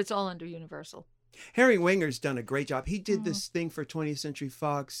 but it's all under Universal. Harry Wanger's done a great job. He did this thing for 20th Century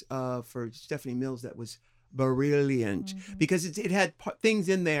Fox for Stephanie Mills that was brilliant because it had things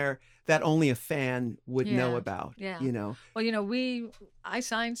in there that only a fan would know about. Yeah. You know. Well, I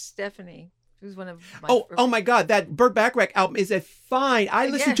signed Stephanie. She was one of my Oh my God! That Burt Bacharach album is fine. I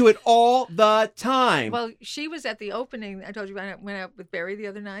listen Yes. to it all the time. Well, she was at the opening. I told you I went out with Barry the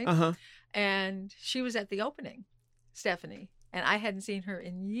other night, and she was at the opening, Stephanie, and I hadn't seen her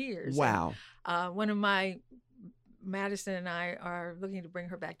in years. Wow. And, one of my Madison and I are looking to bring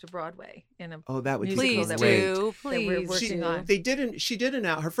her back to Broadway in a that would be musical that great. we're working on. She did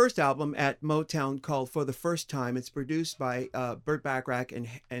her first album at Motown called For the First Time. It's produced by Burt Bacharach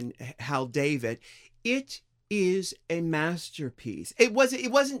and Hal David. It is a masterpiece. It was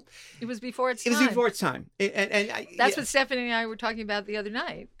before its time. It was before its time. That's what Stephanie and I were talking about the other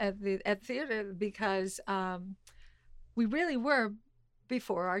night at the theater because we really were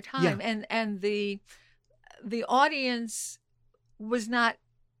before our time, and the audience was not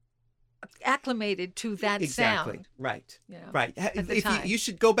acclimated to that sound. Right. Yeah. Right. At the time. You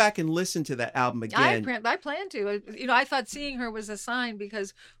should go back and listen to that album again. I plan to. I thought seeing her was a sign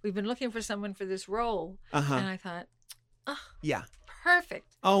because we've been looking for someone for this role, and I thought, yeah,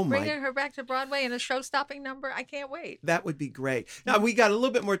 perfect. Oh my! Bringing her back to Broadway in a show-stopping number. I can't wait. That would be great. Now we got a little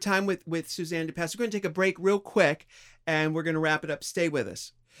bit more time with Suzanne to Passe. We're going to take a break real quick, and we're going to wrap it up. Stay with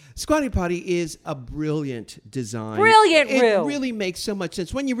us. Squatty Potty is a brilliant design. It really makes so much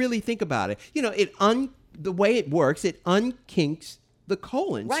sense when you really think about it. The way it works, it unkinks the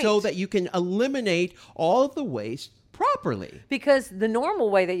colon so that you can eliminate all of the waste properly. Because the normal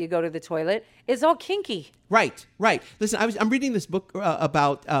way that you go to the toilet is all kinky. Right. Listen, I'm reading this book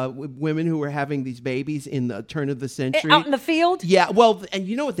about women who were having these babies in the turn of the century. Out in the field? Yeah, well, and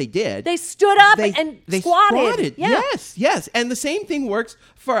you know what they did? They stood up and squatted. Yeah. Yes. And the same thing works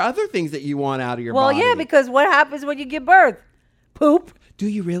for other things that you want out of your body. Well, yeah, because what happens when you give birth? Poop. Do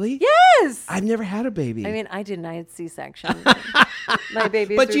you really? Yes. I've never had a baby. I mean, I didn't. I had C-section. My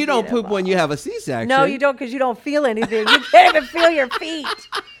baby. But you don't poop when you have a C-section. No, you don't, because you don't feel anything. You can't even feel your feet.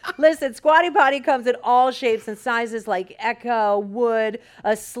 Listen, Squatty Potty comes in all shapes and sizes like Echo, wood,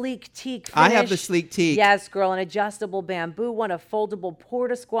 a sleek teak finish. I have the sleek teak. Yes, girl, an adjustable bamboo one, a foldable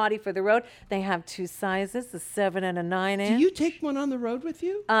porta squatty for the road. They have two sizes, a 7 and a 9-inch. Do you take one on the road with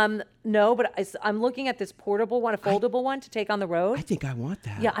you? No, but I'm looking at this portable one, a foldable one to take on the road. I think I want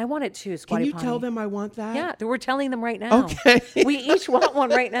that. Yeah, I want it too, Squatty Can you Potty. tell them I want that? Yeah, we're telling them right now. Okay. We each want one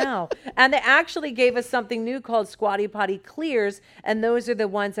right now. And they actually gave us something new called Squatty Potty Clears, and those are the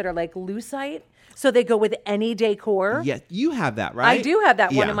ones that are like lucite. So they go with any decor. Yes, you have that, right? I do have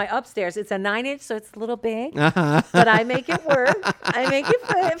that one in my upstairs. It's a 9-inch, so it's a little big, but I make it work. I make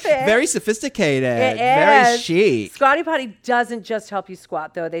it fit. Very sophisticated. It Very is. chic. Squatty Potty doesn't just help you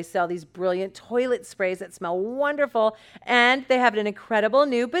squat, though. They sell these brilliant toilet sprays that smell wonderful, and they have an incredible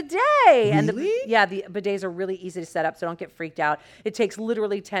new bidet. Really? And the bidets are really easy to set up, so don't get freaked out. It takes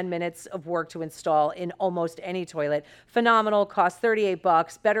literally 10 minutes of work to install in almost any toilet. Phenomenal. Costs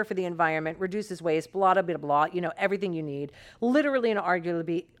 $38. Better for the environment. Reduces waste. Blah, blah, blah, blah. Everything you need. Literally and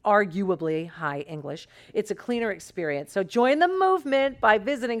arguably high English. It's a cleaner experience. So join the movement by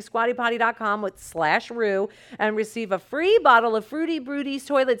visiting squattypotty.com /Rue and receive a free bottle of Fruity Booties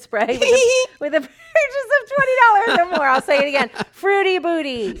toilet spray with a purchase of $20 or more. I'll say it again. Fruity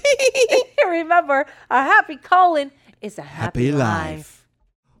Booty. Remember, a happy colon is a happy life.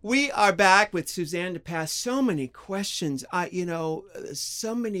 We are back with Suzanne to Passe. So many questions.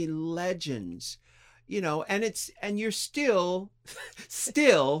 So many legends. And you're still,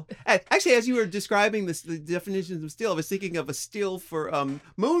 actually, as you were describing the definitions of still, I was thinking of a still for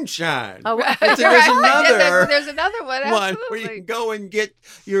moonshine. Oh, right. There's another there's another one, one where you can go and get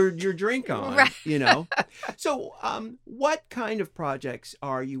your drink on, right. So, what kind of projects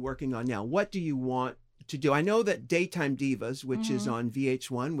are you working on now? What do you want to do? I know that Daytime Divas, which is on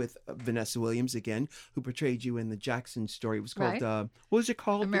VH1 with Vanessa Williams again, who portrayed you in the Jackson story. It was called, what was it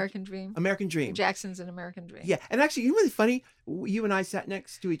called? American Dream. American Dream. Jackson's an American Dream. Yeah. And actually, really funny, you and I sat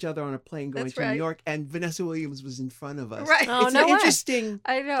next to each other on a plane going to New York, and Vanessa Williams was in front of us. Right. Oh, it's no an way. interesting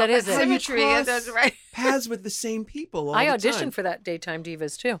I know. That is it. Symmetry. That's right. paths with the same people all I the time. auditioned for that Daytime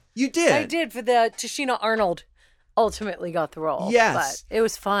Divas, too. You did? I did for the Tashina Arnold. Ultimately got the role. Yes. But it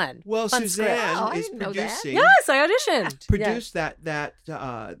was fun. Well, Fun Suzanne script. Oh, I is didn't know that. producing. Yes, I auditioned. Produced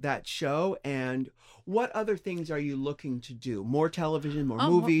that show. And what other things are you looking to do? More television, more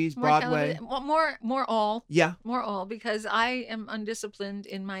movies, more Broadway? television. Well, more all. Yeah. More all, because I am undisciplined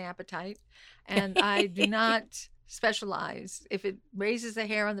in my appetite, and I do not specialize. If it raises a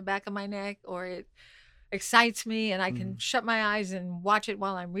hair on the back of my neck or it excites me and I can shut my eyes and watch it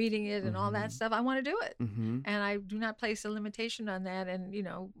while I'm reading it and all that stuff, I want to do it. And I do not place a limitation on that. And,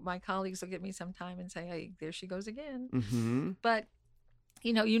 my colleagues look at me sometime and say, hey, there she goes again. But,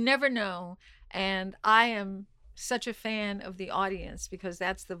 you never know. And I am such a fan of the audience because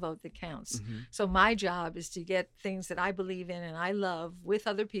that's the vote that counts. So my job is to get things that I believe in and I love with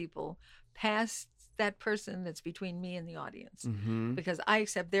other people past that person that's between me and the audience, because I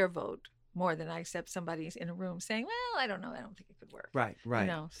accept their vote more than I accept somebody's in a room saying, well, I don't know, I don't think it could work. Right.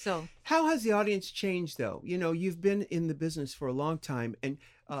 So how has the audience changed though? You've been in the business for a long time, and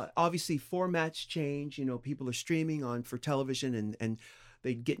obviously formats change. People are streaming on for television and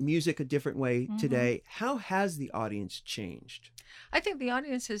they get music a different way today. How has the audience changed? I think the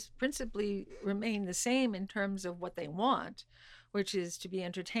audience has principally remained the same in terms of what they want, which is to be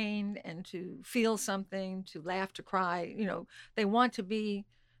entertained and to feel something, to laugh, to cry. They want to be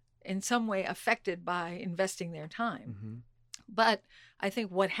in some way affected by investing their time. But I think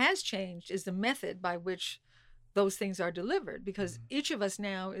what has changed is the method by which those things are delivered, because each of us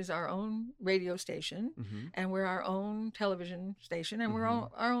now is our own radio station and we're our own television station and we're our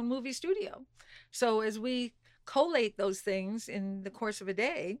own movie studio. So as we collate those things in the course of a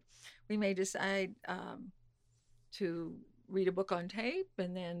day, we may decide to read a book on tape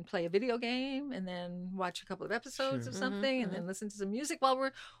and then play a video game and then watch a couple of episodes of something and then listen to some music while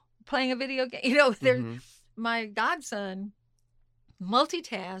we're playing a video game. My godson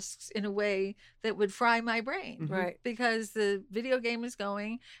multitasks in a way that would fry my brain, right? Because the video game is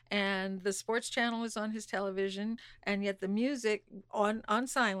going and the sports channel is on his television, and yet the music on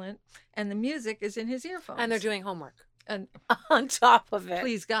silent, and the music is in his earphones, and they're doing homework and on top of it.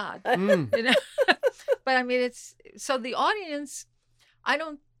 Please God, But I mean, it's so the audience.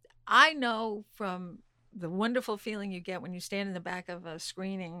 I know from the wonderful feeling you get when you stand in the back of a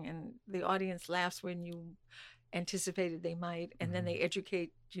screening and the audience laughs when you anticipated they might, and then they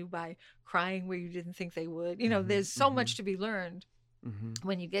educate you by crying where you didn't think they would. There's so much to be learned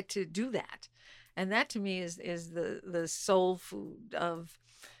when you get to do that, and that to me is the soul food of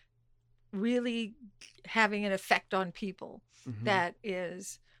really having an effect on people that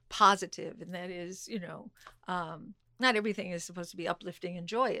is positive, and that is not everything is supposed to be uplifting and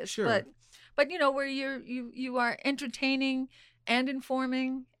joyous, but where you are entertaining and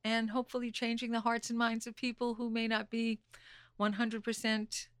informing and hopefully changing the hearts and minds of people who may not be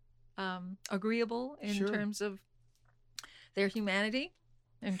 100% agreeable in terms of their humanity,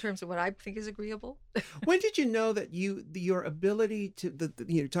 in terms of what I think is agreeable. When did you know that your ability to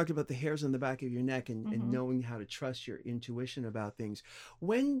you talked about the hairs on the back of your neck and knowing how to trust your intuition about things?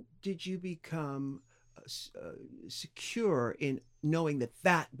 When did you become secure in knowing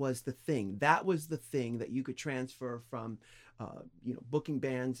that was the thing that you could transfer from booking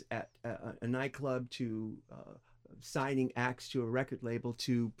bands at a nightclub to signing acts to a record label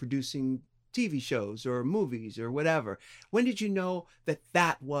to producing TV shows or movies or whatever? When did you know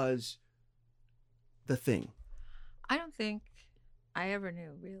that was the thing? I don't think I ever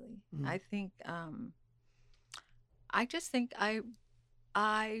knew, really. I think I just think I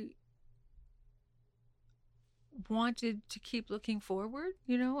wanted to keep looking forward,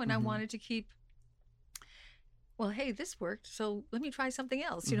 and I wanted to keep, well, hey, this worked, so let me try something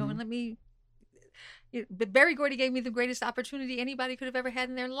else, and let me. But Berry Gordy gave me the greatest opportunity anybody could have ever had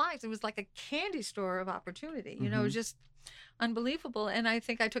in their lives. It was like a candy store of opportunity, it was just unbelievable. And I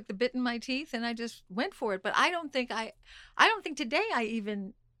think I took the bit in my teeth and I just went for it. But I don't think today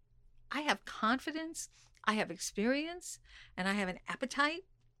I have confidence, I have experience, and I have an appetite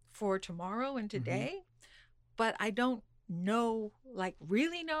for tomorrow and today. But I don't know,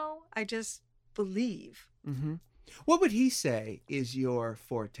 really know. I just believe. What would he say is your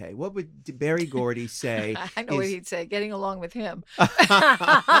forte? What would Berry Gordy say? I know what he'd say. Getting along with him.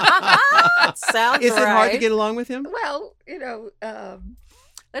 Sounds Is it hard to get along with him? Well,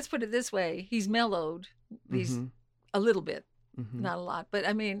 let's put it this way. He's mellowed. He's a little bit, not a lot. But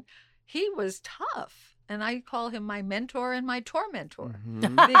I mean, he was tough. And I call him my mentor and my tormentor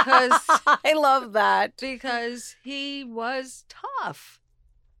because I love that. Because he was tough.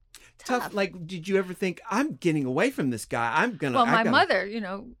 Tough. Like, did you ever think, I'm getting away from this guy? My mother,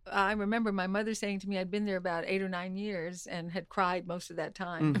 I remember my mother saying to me, I'd been there about 8 or 9 years and had cried most of that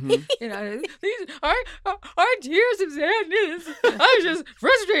time. These are tears of sadness. I was just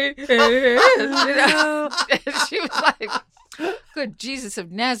frustrated. And she was like, good Jesus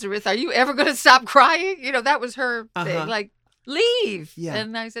of Nazareth, are you ever going to stop crying? That was her thing. Like, leave. Yeah.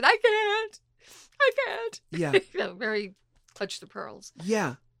 And I said, I can't. Yeah. Very clutch the pearls.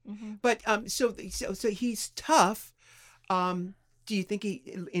 Yeah. But so he's tough. Do you think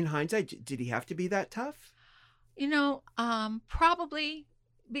in hindsight, did he have to be that tough? Probably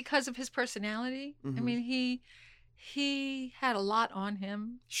because of his personality. I Mhm. mean, he had a lot on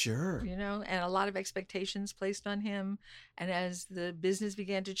him, Sure. and a lot of expectations placed on him. And as the business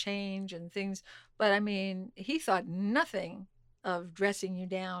began to change and things, but I mean, he thought nothing of dressing you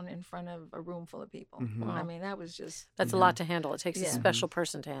down in front of a room full of people. Mhm. I mean, that was just, That's a lot to handle. It takes a Yeah. special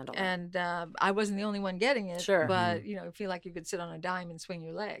person to handle that. and I wasn't the only one getting it. Sure. But, you feel like you could sit on a dime and swing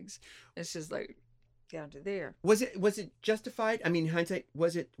your legs. It's just like down to there. Was it justified? I mean, in hindsight,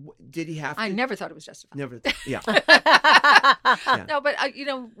 did he have to? I never thought it was justified. Never. Yeah. No, but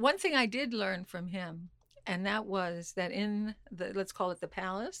one thing I did learn from him, and that was that in the, let's call it the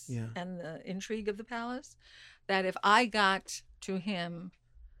palace, Yeah. and the intrigue of the palace, that if I got to him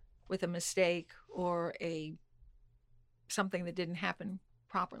with a mistake or something that didn't happen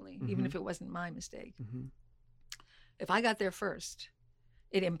properly, even Mhm. if it wasn't my mistake, Mhm. if I got there first,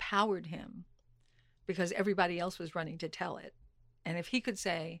 it empowered him because everybody else was running to tell it. And if he could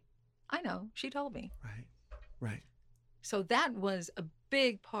say, I know, she told me. Right. Right. So that was a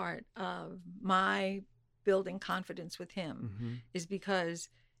big part of my building confidence with him, Mhm. is because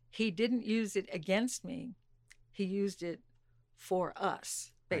he didn't use it against me. He used it for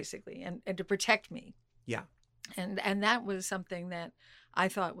us, basically, and to protect me. Yeah. And that was something that I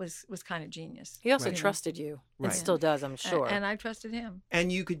thought was kind of genius. He also Right. trusted you. Right. And still does, I'm sure. And I trusted him.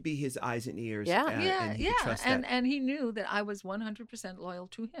 And you could be his eyes and ears. Yeah. And he could trust that. And he knew that I was 100% loyal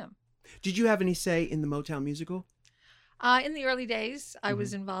to him. Did you have any say in the Motown musical? In the early days, I was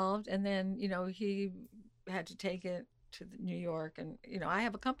Mm-hmm. involved, and then he had to take it to New York, and I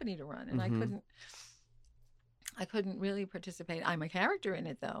have a company to run, and Mhm. I couldn't really participate. I'm a character in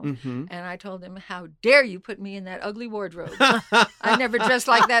it though, Mm-hmm. and I told him, "How dare you put me in that ugly wardrobe? I never dressed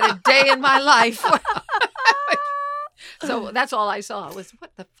like that a day in my life." So that's all I saw was,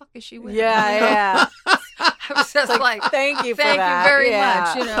 what the fuck is she wearing? yeah. I was just like, Thank you for thank that. you very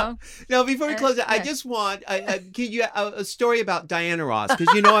Yeah. much. Now, before we close it, I yeah. just want can you a story about Diana Ross, because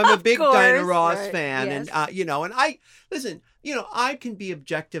I'm a big course. Diana Ross Right. fan, Yes. and I listen. I can be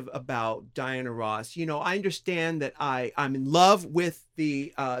objective about Diana Ross. I understand that I'm in love with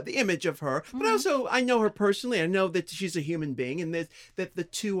the image of her, but Mhm. also I know her personally. I know that she's a human being, and that the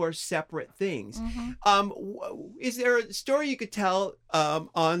two are separate things. Mhm. Is there a story you could tell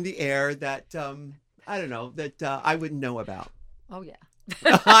on the air that I don't know that I wouldn't know about? Oh yeah.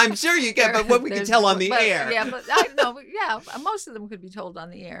 I'm sure you can, but what we can There's- tell on the but- air. Yeah, but I know. Yeah, most of them could be told on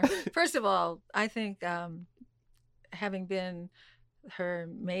the air. First of all, I think having been her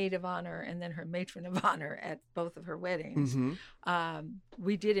maid of honor and then her matron of honor at both of her weddings, Mm-hmm.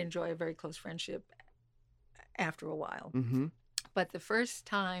 we did enjoy a very close friendship after a while. Mm-hmm. But the first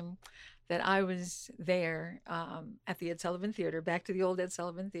time that I was there at the Ed Sullivan Theater, back to the old Ed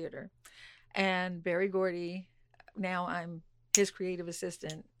Sullivan Theater, and Barry Gordy, now I'm his creative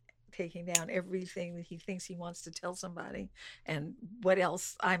assistant, taking down everything that he thinks he wants to tell somebody and what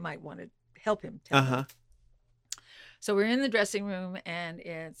else I might want to help him tell them. So we're in the dressing room, and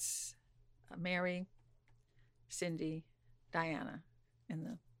it's Mary, Cindy, Diana in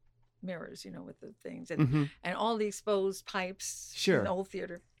the mirrors, with the things, and Mm-hmm. and all the exposed pipes Sure. in the old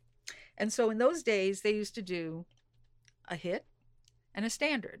theater. And so in those days, they used to do a hit and a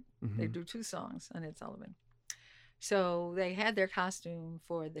standard. They do 2 songs on Ed Sullivan. So they had their costume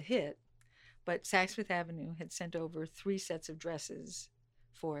for the hit, but Saks Fifth Avenue had sent over 3 sets of dresses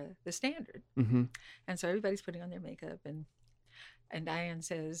for the standard. Mm-hmm. And so everybody's putting on their makeup, and Diane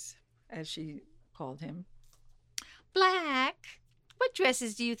says, as she called him, "Black, what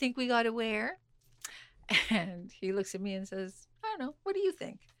dresses do you think we got to wear?" And he looks at me and says, "I don't know. What do you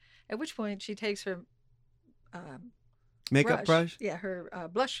think?" At which point she takes her Makeup brush? Yeah, her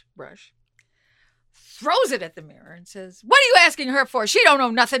blush brush, throws it at the mirror and says, "What are you asking her for? She don't know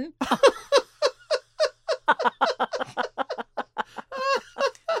nothing."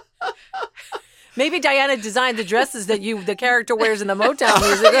 Maybe Diana designed the dresses that the character wears in the Motown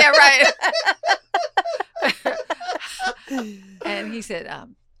music. Yeah, right. And he said,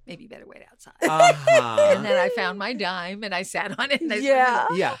 "Maybe you better wait outside." Uh-huh. And then I found my dime and I sat on it. And I Yeah.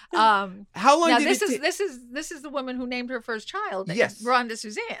 Yeah. Said, How long now did this it is this is the woman who named her first child. Yes. Rhonda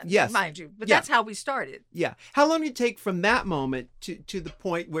Suzanne. Yes. Mind you, but Yeah. that's how we started. Yeah. How long did it take from that moment to the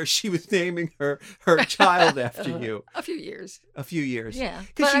point where she was naming her child after you? A few years. A few years. Yeah,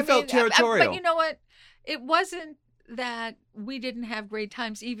 Because she felt territorial. But you know what? It wasn't that we didn't have great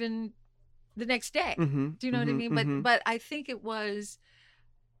times even the next day. Mm-hmm. Do you know what I mean? Mm-hmm. But I think it was,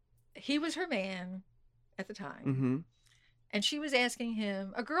 he was her man at the time, Mm-hmm. and she was asking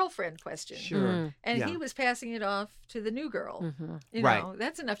him a girlfriend question. Sure. And Yeah. he was passing it off to the new girl. You Right. know,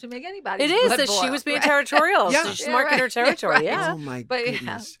 that's enough to make anybody. It is that she was being territorial. Yeah. She's marking her right. territory. Right. Yeah. Oh my But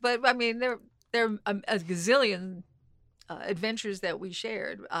goodness. but I mean, there are a gazillion adventures that we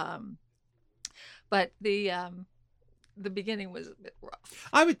shared. But the beginning was a bit rough.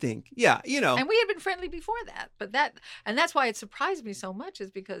 I would think. Yeah. And we had been friendly before that, but that's why it surprised me so much, is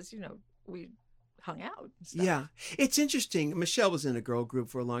because we hung out and stuff. Yeah, it's interesting. Michelle was in a girl group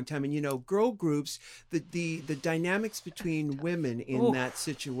for a long time, and girl groups, the dynamics between women in that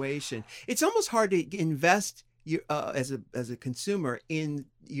situation, it's almost hard to invest as a consumer in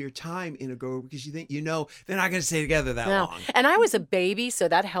your time in a girl group, because you think they're not going to stay together that long. And I was a baby, so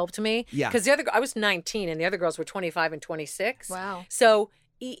that helped me. Yeah, because I was 19, and the other girls were 25 and 26. Wow. So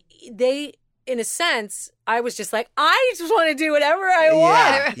they, in a sense, I was just like, I just want to do whatever I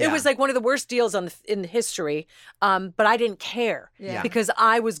want. Yeah. It was like one of the worst deals in history, but I didn't care Yeah. because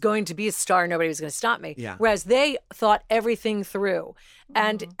I was going to be a star. Nobody was going to stop me. Yeah. Whereas they thought everything through.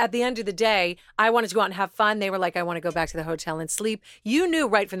 And at the end of the day, I wanted to go out and have fun. They were like, I want to go back to the hotel and sleep. You knew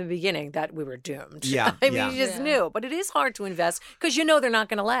right from the beginning that we were doomed. Yeah, I mean, yeah. you just knew. But it is hard to invest because they're not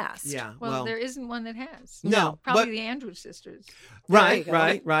going to last. Yeah. Well, there isn't one that has. No, Probably but- the Andrews sisters. Right, There you go.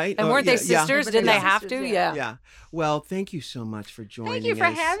 right. And Oh, weren't yeah, they sisters? yeah. Didn't they Yeah. have to? Sisters, Yeah. Yeah. Well, thank you so much for joining us. Thank you for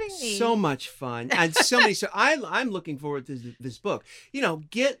having me. So much fun. And so many. So I'm looking forward to this book.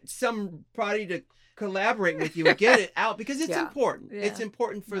 Get somebody to collaborate with you and get it out, because it's important. Yeah. It's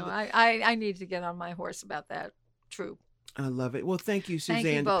important for No, I need to get on my horse about that. True. I love it. Well, thank you, Thank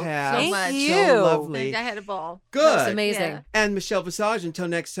Suzanne you both Passe. so Thank much. you. So lovely. I had a ball. Good. That was amazing. Yeah. And Michelle Visage, until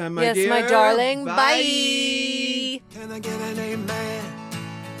next time, my Yes, dear. my darling. Bye. Bye. Can I get an amen?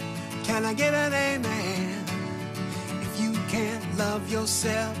 Can I get an amen? If you can't love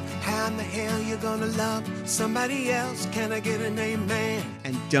yourself, how in the hell you gonna love somebody else? Can I get an amen?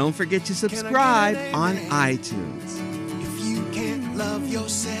 And don't forget to Can I get subscribe an on amen? iTunes. If you can't love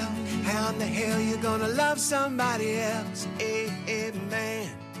yourself, how in the hell you gonna love somebody else? Amen.